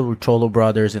even the Cholo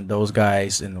brothers and those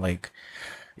guys, and like,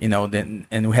 then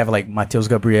and we have like Mateus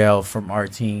Gabriel from our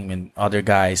team and other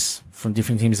guys from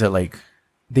different teams that like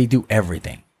they do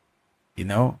everything,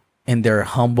 and they're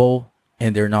humble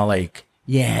and they're not like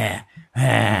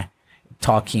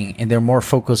talking, and they're more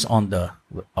focused on the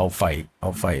I'll fight,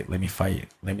 let me fight,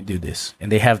 let me do this,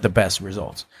 and they have the best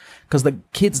results. Because the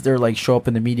kids they're like show up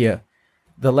in the media,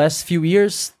 the last few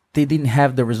years they didn't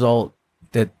have the result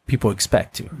that people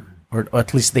expect to, or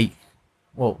at least like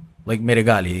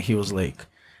Meregali, he was like,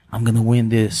 I'm gonna win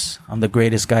this, I'm the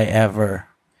greatest guy ever,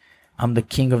 I'm the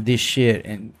king of this shit,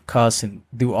 and cuss and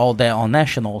do all that on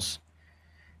nationals.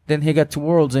 Then he got to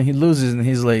Worlds and he loses, and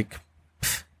he's like,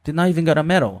 did not even got a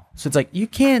medal. So it's like, you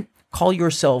can't call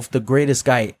yourself the greatest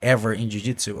guy ever in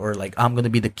jiu-jitsu, or like, I'm gonna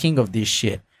be the king of this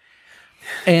shit.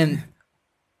 And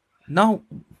now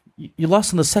you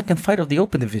lost in the second fight of the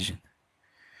open division.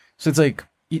 So it's like,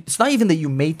 it's not even that you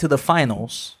made to the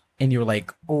finals and you're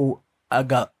like, oh,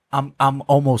 I'm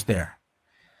almost there.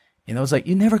 It's like,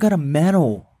 you never got a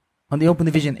medal on the open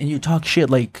division and you talk shit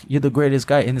like you're the greatest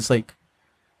guy. And it's like,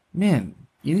 man,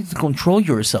 you need to control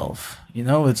yourself.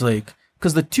 It's like,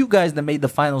 because the two guys that made the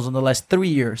finals in the last 3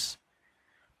 years,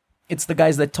 it's the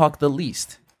guys that talk the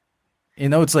least.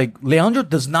 It's like, Leandro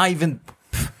does not even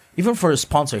for a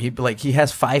sponsor, he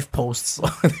has 5 posts.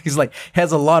 He's like,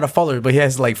 has a lot of followers, but he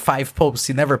has like 5 posts.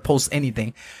 He never posts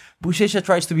anything. Buchecha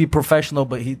tries to be professional,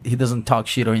 but he doesn't talk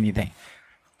shit or anything.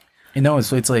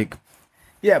 So it's like,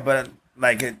 yeah, but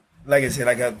like I said,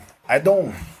 like I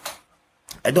don't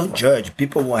judge.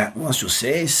 People wants to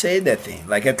say that thing.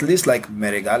 Like, at least like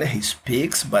Meregali, he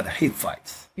speaks, but he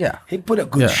fights. Yeah, he put a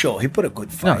good show. He put a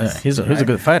good fight. No, yeah, he's a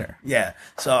good fighter. Yeah.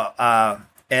 So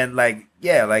and like,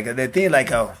 yeah, like the thing,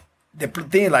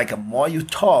 like more you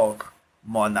talk,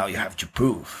 more now you have to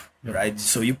prove, right?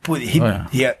 So you put he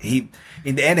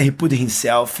in the end he put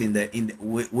himself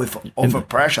with over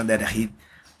pressure that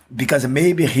because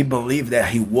maybe he believed that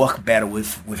he worked better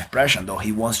with pressure, though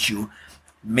he wants to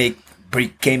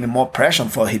became more pressure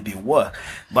for his work,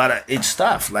 but it's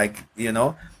tough, like,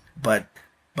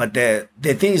 but the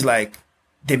thing is, like,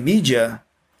 the media,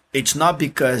 it's not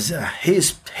because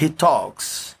he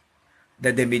talks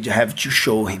that the media have to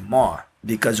show him more,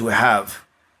 because we have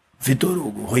Vitor Hugo,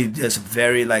 who is just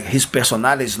very, like, his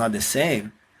personality is not the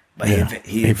same, but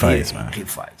he fights, man. He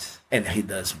fights, and he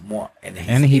does more, and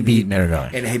he beat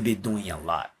Meregali, and he be doing a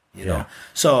lot, know.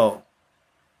 So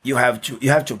you have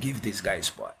to give this guy a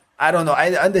spot. I don't know.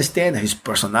 I understand his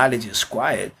personality is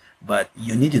quiet, but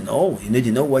you need to know. You need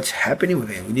to know what's happening with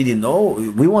him. We need to know.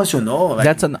 We want to know. Like,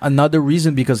 that's another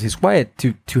reason, because he's quiet,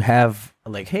 to have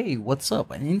like, hey, what's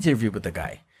up? An interview with the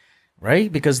guy,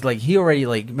 right? Because like, he already,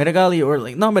 like, Meregali, or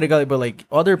like not Meregali, but like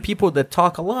other people that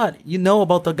talk a lot,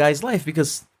 about the guy's life,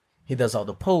 because he does all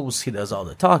the posts, he does all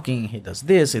the talking, he does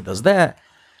this, he does that,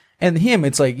 and him,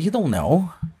 it's like, you don't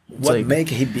know. It's what like, make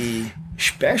he be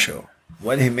special?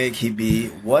 What he make he be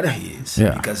what he is?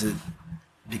 Yeah.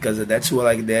 Because that's what,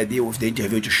 like, the idea with the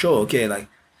interview, to show, okay, like,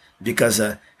 because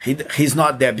he's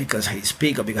not there because he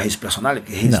speaks or because his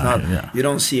personality. He's not. Yeah. You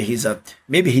don't see he's a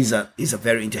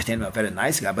very entertaining, a very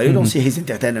nice guy, but you don't see his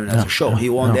entertainment as a show. He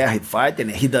won there, he fight,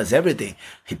 and he does everything.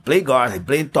 He play guard, he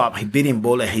play top, he beat him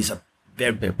bowler. He's a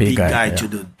very big guy to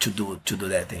do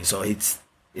that thing. So it's,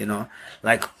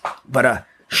 like, but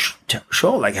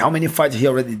show, like, how many fights he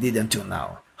already did until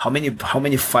now. How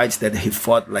many fights that he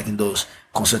fought, like, in those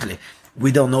constantly.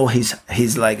 We don't know his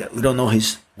like, we don't know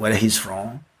where he's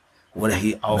from,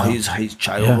 his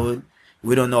childhood. Yeah.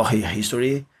 We don't know his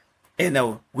history,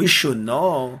 and we should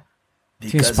know,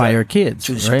 because, to inspire kids,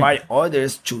 to inspire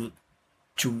others to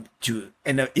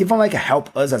and even like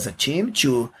help us as a team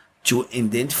to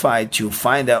identify, to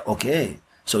find out, okay,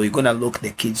 so we're gonna look the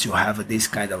kids who have this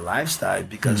kind of lifestyle,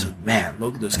 because man,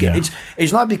 look at those kids. Yeah.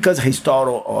 It's not because his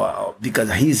total or because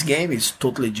his game is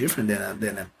totally different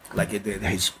than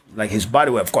his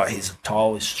body. Well, of course, he's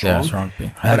tall, he's strong. Yeah,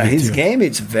 but his game,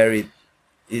 it's very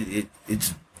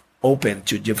it's open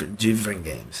to different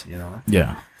games.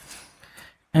 Yeah,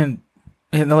 and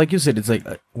like you said, it's like,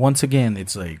 once again,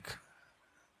 it's like,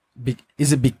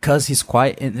 is it because he's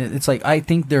quiet? And it's like, I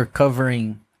think they're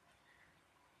covering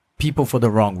people for the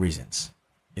wrong reasons.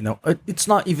 It's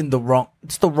not even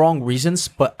it's the wrong reasons,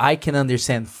 but I can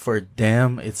understand for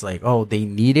them. It's like, oh, they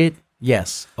need it.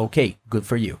 Yes. Okay. Good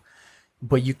for you.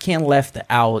 But you can't left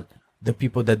out the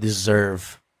people that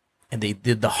deserve, and they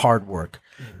did the hard work,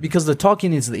 because the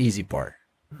talking is the easy part.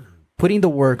 Putting the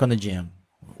work on the gym,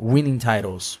 winning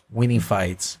titles, winning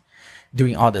fights,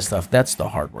 doing all this stuff, that's the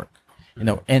hard work.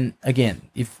 And again,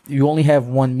 if you only have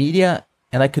one media,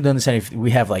 And I could understand if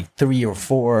we have like 3 or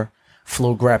 4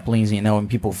 flow grapplings, and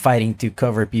people fighting to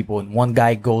cover people, and one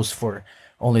guy goes for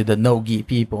only the no-gi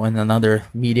people, and another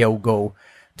media will go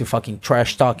to fucking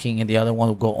trash talking, and the other one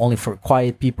will go only for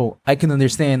quiet people. I can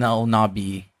understand I'll not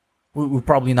be, we'll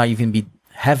probably not even be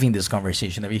having this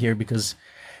conversation over here, because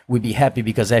we'd be happy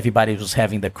because everybody was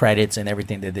having the credits and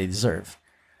everything that they deserve.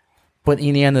 But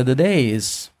in the end of the day,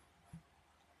 is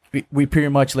we pretty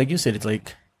much, like you said, it's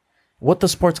like, what the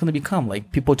sport's going to become?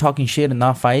 Like, people talking shit and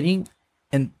not fighting.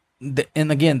 And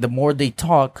again, the more they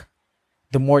talk,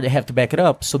 the more they have to back it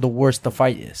up. So the worse the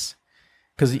fight is.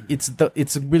 Because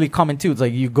it's really common too. It's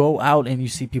like you go out and you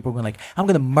see people going like, I'm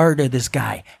going to murder this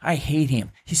guy. I hate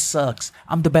him. He sucks.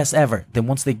 I'm the best ever. Then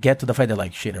once they get to the fight, they're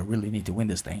like, shit, I really need to win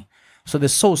this thing. So they're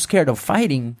so scared of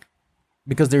fighting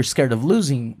because they're scared of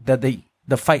losing that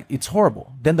the fight, it's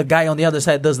horrible. Then the guy on the other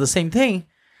side does the same thing.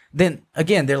 Then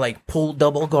again, they're like pull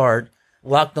double guard,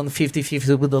 locked on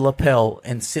 50-50 with the lapel,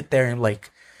 and sit there and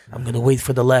like, I'm going to wait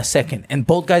for the last second. And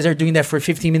both guys are doing that for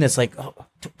 15 minutes. Like,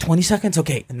 20 seconds?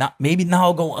 Okay. Maybe now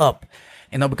I'll go up.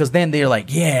 Because then they're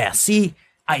like, yeah, see,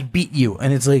 I beat you.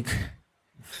 And it's like,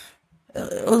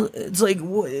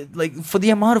 for the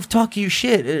amount of talk you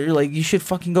shit, like, you should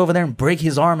fucking go over there and break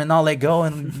his arm and not let go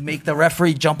and make the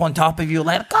referee jump on top of you,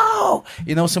 let go.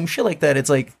 Some shit like that. It's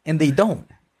like, and they don't.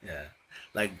 Yeah.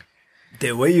 Like,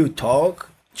 the way you talk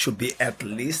should be at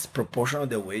least proportional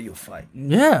to the way you fight.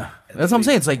 Yeah, that's what I'm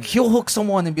saying. It's like he'll hook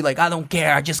someone and be like, I don't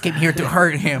care, I just came here to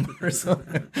hurt him or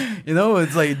something.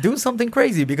 It's like, do something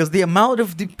crazy, because the amount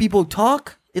of the people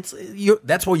talk,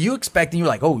 that's what you expect, and you're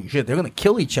like, oh shit, they're gonna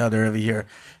kill each other over here.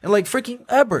 And like freaking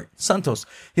Albert Santos,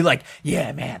 he's like,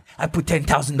 yeah man, I put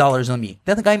 $10,000 on me.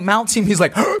 Then the guy mounts him, he's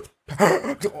like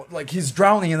like he's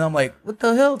drowning, and I'm like, what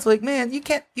the hell? It's like, man, you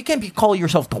can't call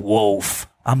yourself the wolf.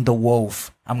 I'm the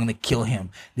wolf. I'm gonna kill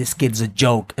him. This kid's a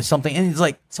joke or something. And it's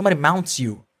like somebody mounts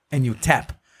you and you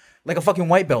tap like a fucking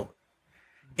white belt.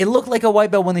 It looked like a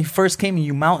white belt when they first came, and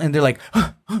you mount, and they're like,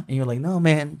 and you're like, no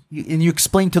man. And you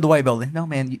explain to the white belt, like, no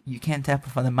man, you can't tap in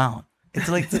front of the mount. It's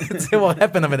like, it's what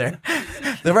happened over there.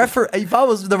 The referee, if I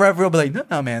was the referee, I'd be like,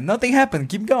 no man, nothing happened.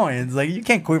 Keep going. It's like, you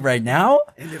can't quit right now.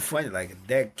 And it's funny, like,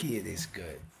 that kid is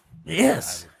good.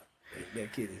 Yes.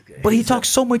 That kid is good. But he talks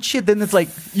so much shit, then it's like,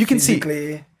 you can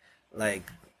see. Like,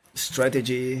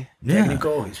 strategy,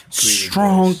 technical, he's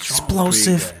strong,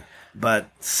 explosive. But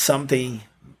something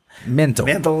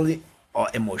mentally or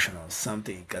emotional,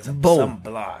 something, because of some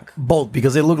block. Both,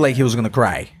 because it looked like he was going to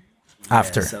cry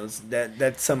after. So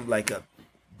that's some, like, a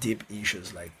deep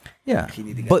issues, like, he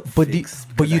need to but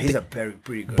he's a very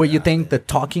pretty good. But you think the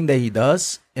talking that he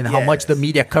does and how much the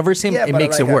media covers him, it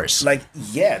makes it worse.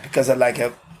 Because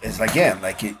it's like,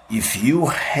 if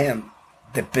you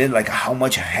depend like how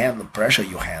much pressure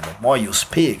you handle. More you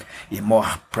speak, the more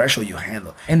pressure you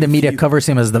handle. And the media covers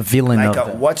him as the villain.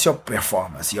 Like, what's your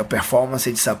performance? Your performance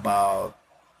is about,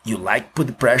 you like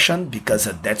put pressure because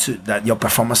that your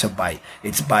performance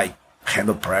it's by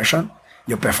handle pressure.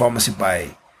 Your performance is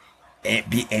by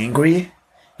be angry.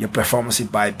 Your performance is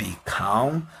by be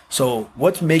calm. So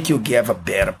what make you give a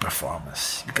better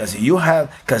performance?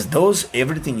 Because those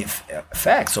everything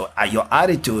affects. So your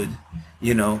attitude,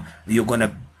 you're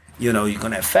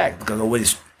gonna affect, because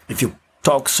always if you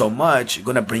talk so much, you're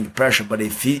gonna bring pressure. But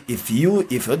if you're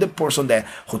the person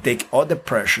who take all the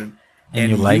pressure and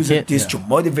you like use this to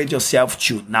motivate yourself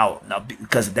to now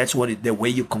because that's the way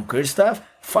you conquer stuff,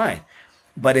 fine.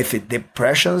 But if the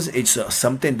pressures, it's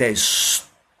something that is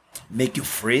make you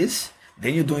freeze,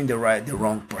 then you're doing the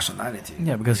wrong personality.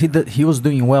 Yeah, because he was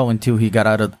doing well until he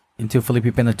got until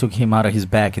Felipe Pena took him out of his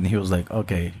back, and he was like,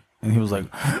 okay, and he was like,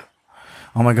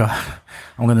 oh my god,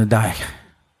 I'm gonna die.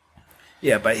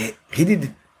 Yeah, but he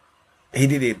did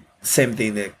it same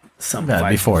thing that some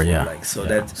before. Like,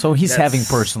 so he's having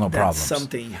personal problems.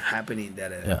 Something happening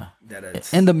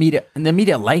and the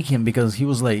media like him because he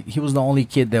was the only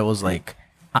kid that was like,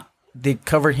 they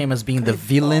covered him as being the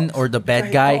villain or the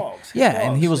bad guy.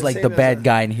 And he was like the bad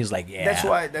guy, and he's like,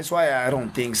 yeah. That's why I don't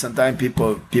think sometimes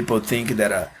people think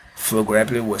that Flow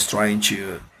Grappling was trying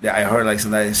to. I heard like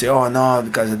sometimes they say, oh no,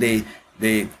 because they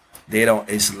don't.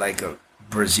 It's like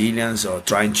Brazilians or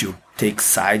trying to take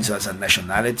sides as a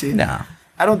nationality. No.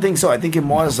 I don't think so. I think it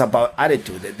more is about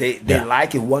attitude. They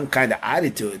like one kind of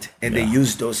attitude, and they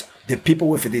use the people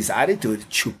with this attitude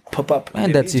to pop up.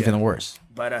 And that's even worse.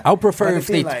 But I prefer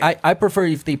I prefer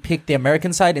if they pick the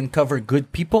American side and cover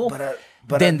good people,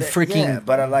 than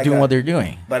doing what they're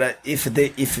doing. But if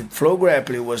Flow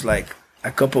Grappling was like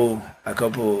a couple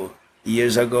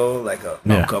years ago, like a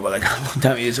long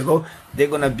time years ago, they're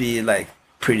gonna be like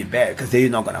pretty bad because they're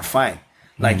not gonna fight.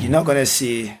 Like you're not gonna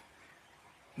see.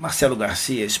 Marcelo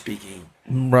Garcia speaking.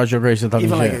 Roger Gracie talking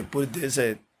Even shit. like I put this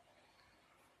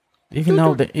Even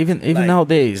now, even like-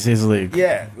 nowadays, it's like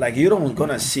yeah, like you don't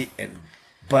gonna see and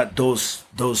but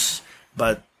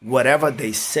but whatever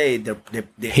they say, the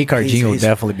Ricardinho would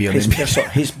definitely be on his,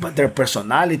 NBA. but their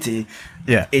personality,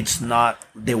 Yeah. it's not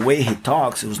the way he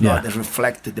talks. It was not Yeah.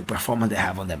 reflected the performance they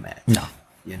have on the mat. No.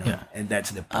 You know, Yeah. and that's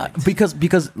the point.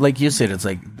 because like you said, it's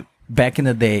like back in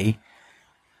the day,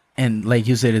 and like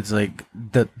you said, it's like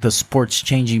the sport's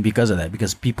changing because of that,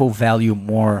 because people value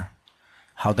more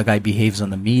how the guy behaves on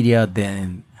the media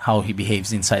than how he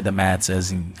behaves inside the mats,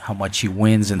 as in how much he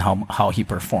wins and how he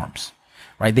performs,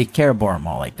 right? They care about him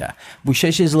all like that.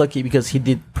 Bochecha is lucky because he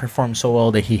did perform so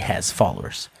well that he has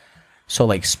followers, so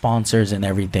like sponsors and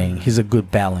everything. He's a good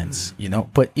balance, you know.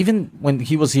 But even when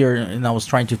he was here and I was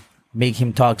trying to make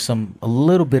him talk a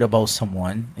little bit about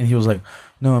someone, and he was like,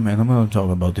 "No, man, I'm not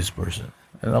talking about this person."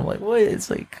 And I'm like, "What?" It's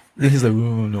like, he's like,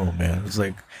 "Oh no, man." It's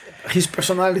like, His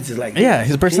personality is like yeah,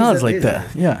 his personality is like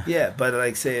that. Yeah, yeah, but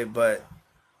like say, but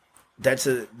that's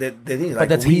the thing. but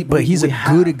Like he's a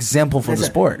good example for the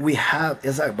listen, sport. We have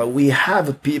exactly, but we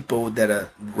have people that are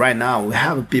right now. We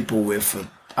have people with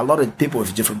a lot of people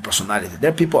with different personality.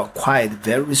 There are people who are quiet,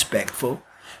 very respectful.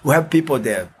 We have people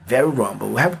that are very humble.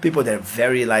 We have people that are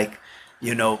very like,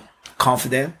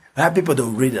 confident. We have people that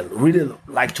really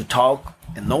like to talk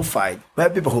and no fight. We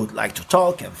have people who like to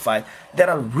talk and fight. That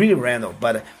are really random.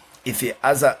 But if you,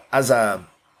 as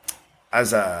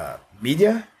a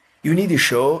media, you need to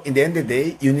show. In the end of the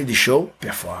day, you need to show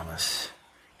performance,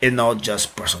 and not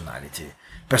just personality.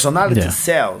 Personality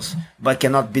sells, but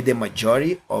cannot be the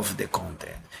majority of the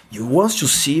content. You want to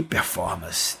see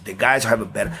performance. The guys have a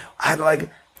better. I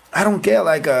don't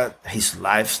care his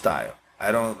lifestyle.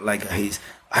 I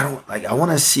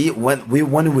want to see when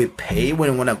we pay,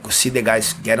 when we want to see the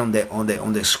guys get on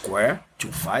the square to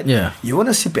fight. Yeah. You want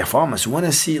to see performance. You want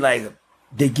to see they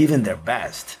giving their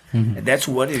best, and that's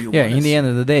what you. Yeah, want in the end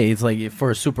of the day, it's like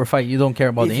for a super fight, you don't care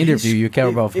about the interview, you care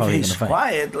about how he's gonna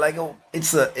fight. If he's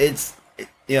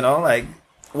quiet,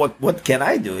 what can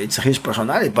I do? It's his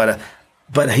personality, but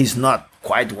he's not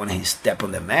quiet when he step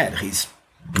on the mat. He's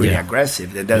pretty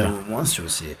aggressive. That's what he wants to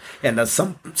see. And there's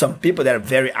some people that are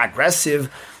very aggressive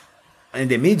in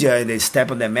the media, and they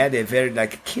step on the mat. They're very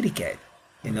like a kitty cat.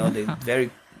 They're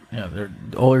very. Yeah, they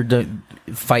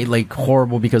fight like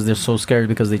horrible because they're so scared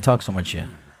because they talk so much shit.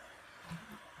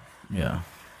 Yeah,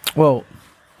 well,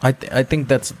 I think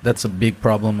that's a big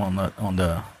problem on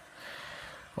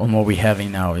what we're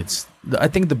having now. I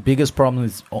think the biggest problem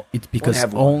is it's because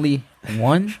only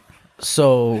one,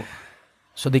 so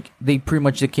they pretty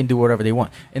much they can do whatever they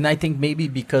want, and I think maybe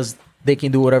because they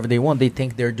can do whatever they want, they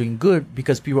think they're doing good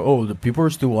because the people are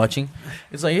still watching.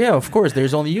 It's like, yeah, of course,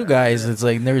 there's only you guys. It's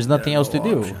like there's nothing else to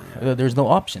do. There's no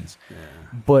options. Yeah.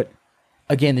 But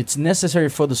again, it's necessary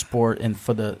for the sport and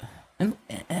for the and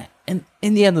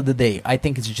in the end of the day, I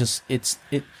think it's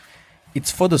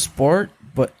for the sport.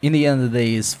 But in the end of the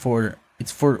day, it's for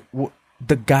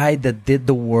the guy that did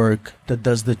the work, that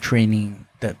does the training,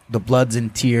 that the bloods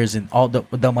and tears and all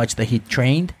the much that he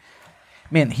trained.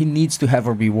 Man, he needs to have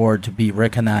a reward to be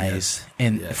recognized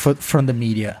from the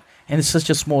media. And it's such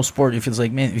a small sport. If it's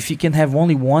like, man, if you can have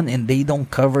only one and they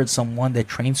don't cover someone that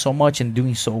trains so much and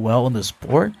doing so well in the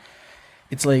sport,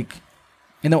 it's like,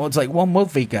 it's like one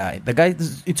Mulvey guy. The guy,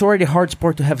 it's already a hard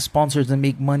sport to have sponsors and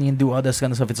make money and do all this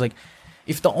kind of stuff. It's like,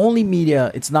 if the only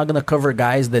media, it's not going to cover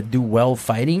guys that do well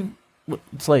fighting,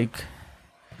 it's like,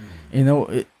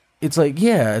 it's like,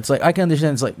 yeah, it's like, I can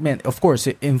understand. It's like, man, of course,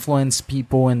 it influences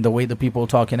people and the way the people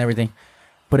talk and everything.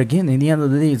 But again, in the end of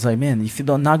the day, it's like, man, if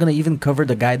you're not going to even cover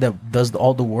the guy that does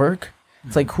all the work,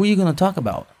 it's like, who are you going to talk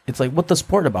about? It's like, what the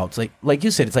sport about? It's like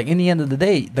you said, it's like, in the end of the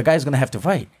day, the guy's going to have to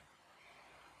fight.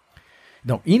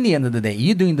 No, in the end of the day,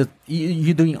 you're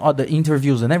doing all the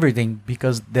interviews and everything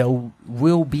because there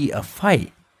will be a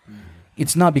fight.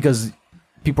 It's not because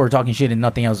people are talking shit and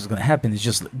nothing else is going to happen. It's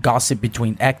just gossip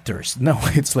between actors. No,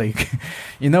 it's like,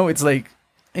 it's like,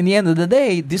 in the end of the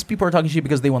day, these people are talking shit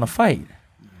because they want to fight.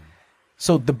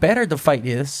 So the better the fight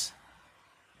is,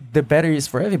 the better it is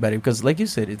for everybody. Because like you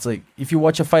said, it's like, if you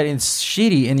watch a fight and it's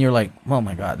shitty and you're like, oh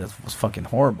my God, that was fucking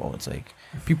horrible. It's like,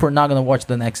 people are not going to watch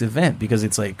the next event because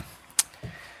it's like,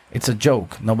 it's a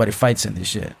joke. Nobody fights in this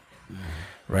shit.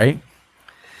 Right?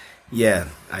 Yeah,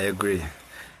 I agree.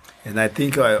 And I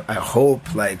think I hope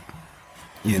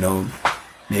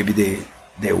maybe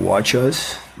they watch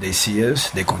us, they see us,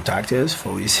 they contact us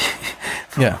for we see.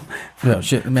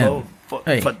 Shit, man.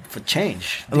 For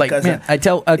change. Like, man, I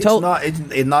tell. It's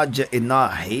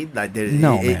not hate. Like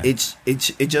no, man. It's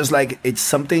just like it's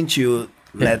something to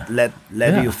let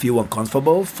Yeah. you feel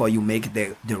uncomfortable for you make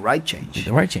the right change.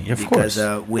 The right change, of Because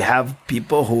course. we have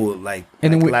people who like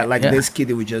And then like yeah. this kid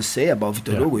that we just say about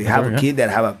Vitor Yeah, Hugo. We have Vitor, a yeah. kid that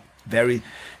have a very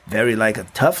very like a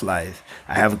tough life.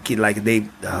 I have a kid like they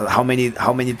how many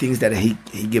things that he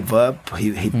give up.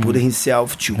 He put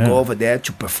himself to Yeah. go over there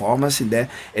to performance in there,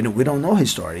 and we don't know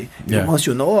his story. Yeah. And once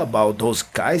you know about those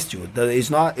guys too, it's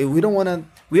not. We don't want to.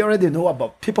 We already know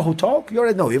about people who talk. You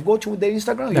already know. You go to their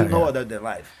Instagram, Yeah, you know yeah. about their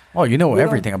life. Oh, you know We don't-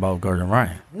 everything about Gordon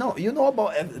Ryan. No, you know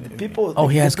about the people. Oh,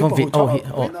 he the has people who confi-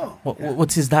 talk, Oh, we know. Yeah.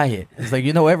 what's his diet? It's like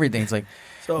you know everything. It's like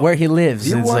So, where he lives.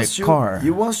 He And it's like wants you, car. He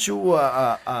wants you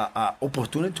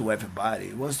opportunity to everybody.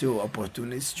 He wants you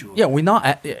opportunities to Yeah, we're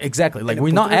not exactly like And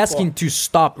we're not opportunity asking for to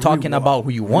stop talking reward- about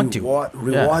who you want reward, to.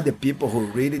 Reward the people who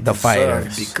really The deserve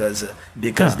fighters. because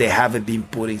Yeah. they haven't been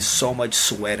putting so much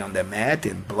sweat on the mat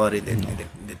and blood in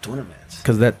the tournaments.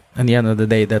 Because that, at the end of the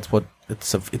day, that's what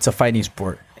it's a fighting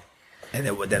sport. And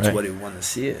that's Right. what you want to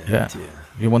see. Yeah,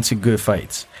 you want to see good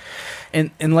fights, and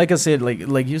like I said,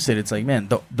 like you said, it's like man,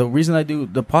 the reason I do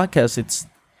the podcast, it's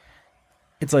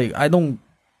like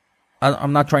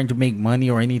I'm not trying to make money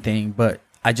or anything, but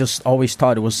I just always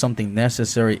thought it was something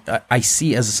necessary. I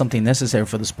see as something necessary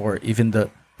for the sport.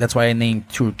 That's why I named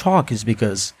True Talk is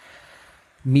because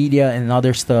media and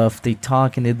other stuff, they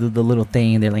talk and they do the little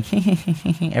thing. They're like,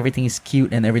 everything is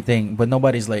cute and everything, but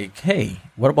nobody's like, hey,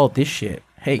 what about this shit?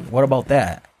 Hey, what about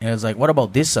that? And it's like, what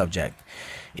about this subject?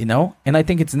 You know? And I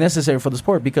think it's necessary for the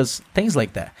sport because things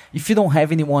like that. If you don't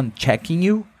have anyone checking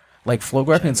you, like Flow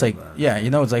Grappling, it's like, yeah,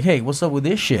 you know, it's like, hey, what's up with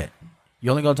this shit?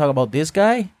 You only gonna talk about this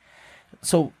guy?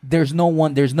 So there's no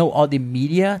other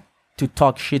media to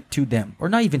talk shit to them. Or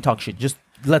not even talk shit, just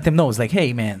let them know. It's like,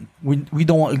 hey, man, we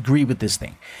don't agree with this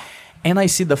thing. And I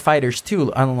see the fighters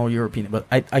too. I don't know your opinion, but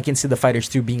I can see the fighters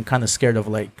too being kind of scared of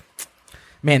like,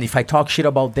 man, if I talk shit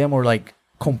about them or like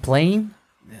complain,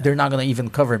 they're not gonna even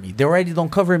cover me. They already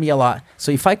don't cover me a lot.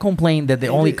 So if I complain that they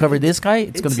only cover this guy,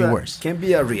 it's gonna be worse. Can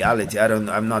be a reality.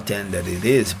 I'm not saying that it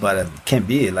is, but it can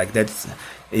be like that's.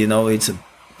 You know, it's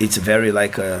very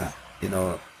like a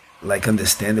like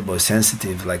understandable,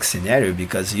 sensitive like scenario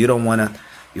because you don't wanna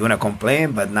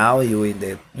complain, but now you're in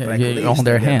the you're on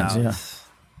their hands.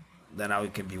 Then now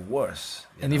it can be worse.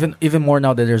 And even more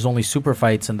now that there's only super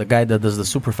fights and the guy that does the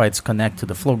super fights connect to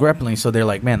the Flow Grappling, so they're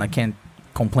like, man, I can't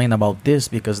complain about this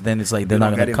because then it's like they're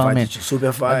not gonna come in.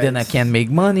 Super fights. Then I can't make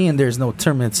money and there's no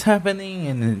tournaments happening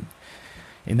and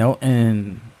you know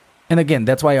and again,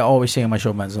 that's why I always say on my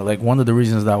show, man, so like one of the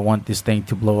reasons that I want this thing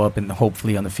to blow up and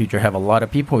hopefully in the future have a lot of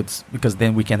people, it's because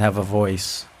then we can have a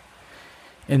voice.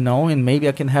 You know, and maybe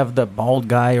I can have the bald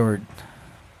guy or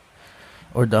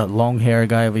the long hair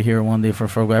guy over here one day for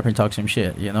Grappling talk some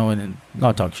shit, you know, and then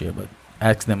not talk shit, but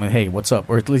ask them, hey, what's up?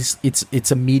 Or at least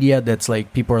it's a media that's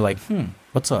like people are like,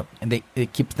 what's up? And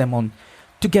it keeps them on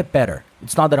to get better.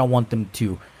 It's not that I want them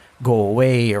to go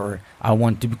away or I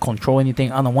want to control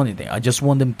anything. I don't want anything. I just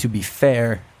want them to be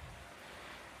fair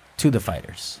to the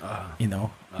fighters. You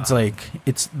know, it's like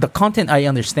it's the content. I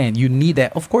understand you need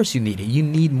that. Of course, you need it. You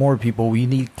need more people. You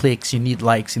need clicks. You need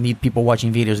likes. You need people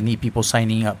watching videos. You need people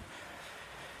signing up.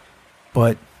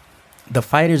 But the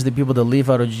fighters, the people that live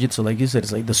out of jiu-jitsu, like you said,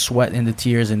 it's like the sweat and the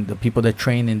tears and the people that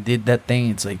train and did that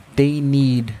thing. It's like they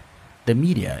need the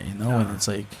media, you know, and it's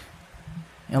like,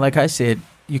 and like I said,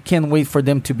 you can't wait for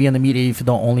them to be in the media if you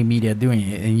don't only media doing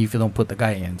it and if you don't put the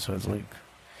guy in. So it's like,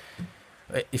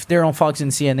 if they're on Fox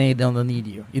and CNN, they don't need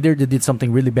you. Either they did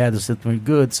something really bad or something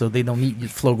good, so they don't need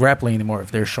Flow Grappling anymore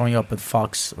if they're showing up at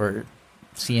Fox or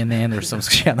CNN or some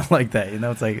channel like that. You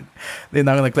know, it's like they're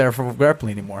not going to clarify for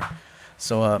Grappling anymore.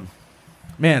 So,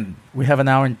 man, we have an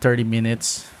hour and 30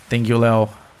 minutes. Thank you, Leo,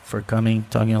 for coming,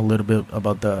 talking a little bit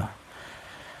about the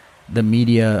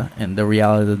media and the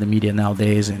reality of the media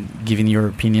nowadays and giving your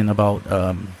opinion about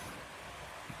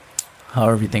how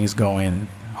everything is going.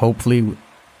 Hopefully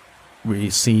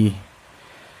we see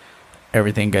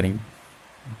everything getting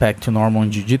back to normal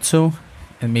in jiu-jitsu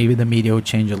and maybe the media will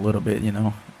change a little bit, you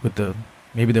know,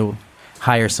 maybe they'll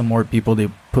hire some more people. They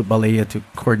put Balea to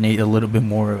coordinate a little bit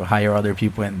more, hire other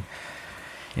people, and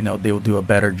you know they'll do a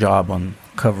better job on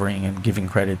covering and giving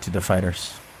credit to the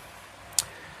fighters.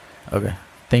 Okay,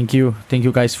 thank you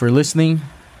guys for listening.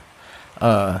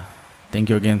 Thank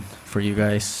you again for you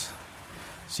guys.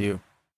 See you.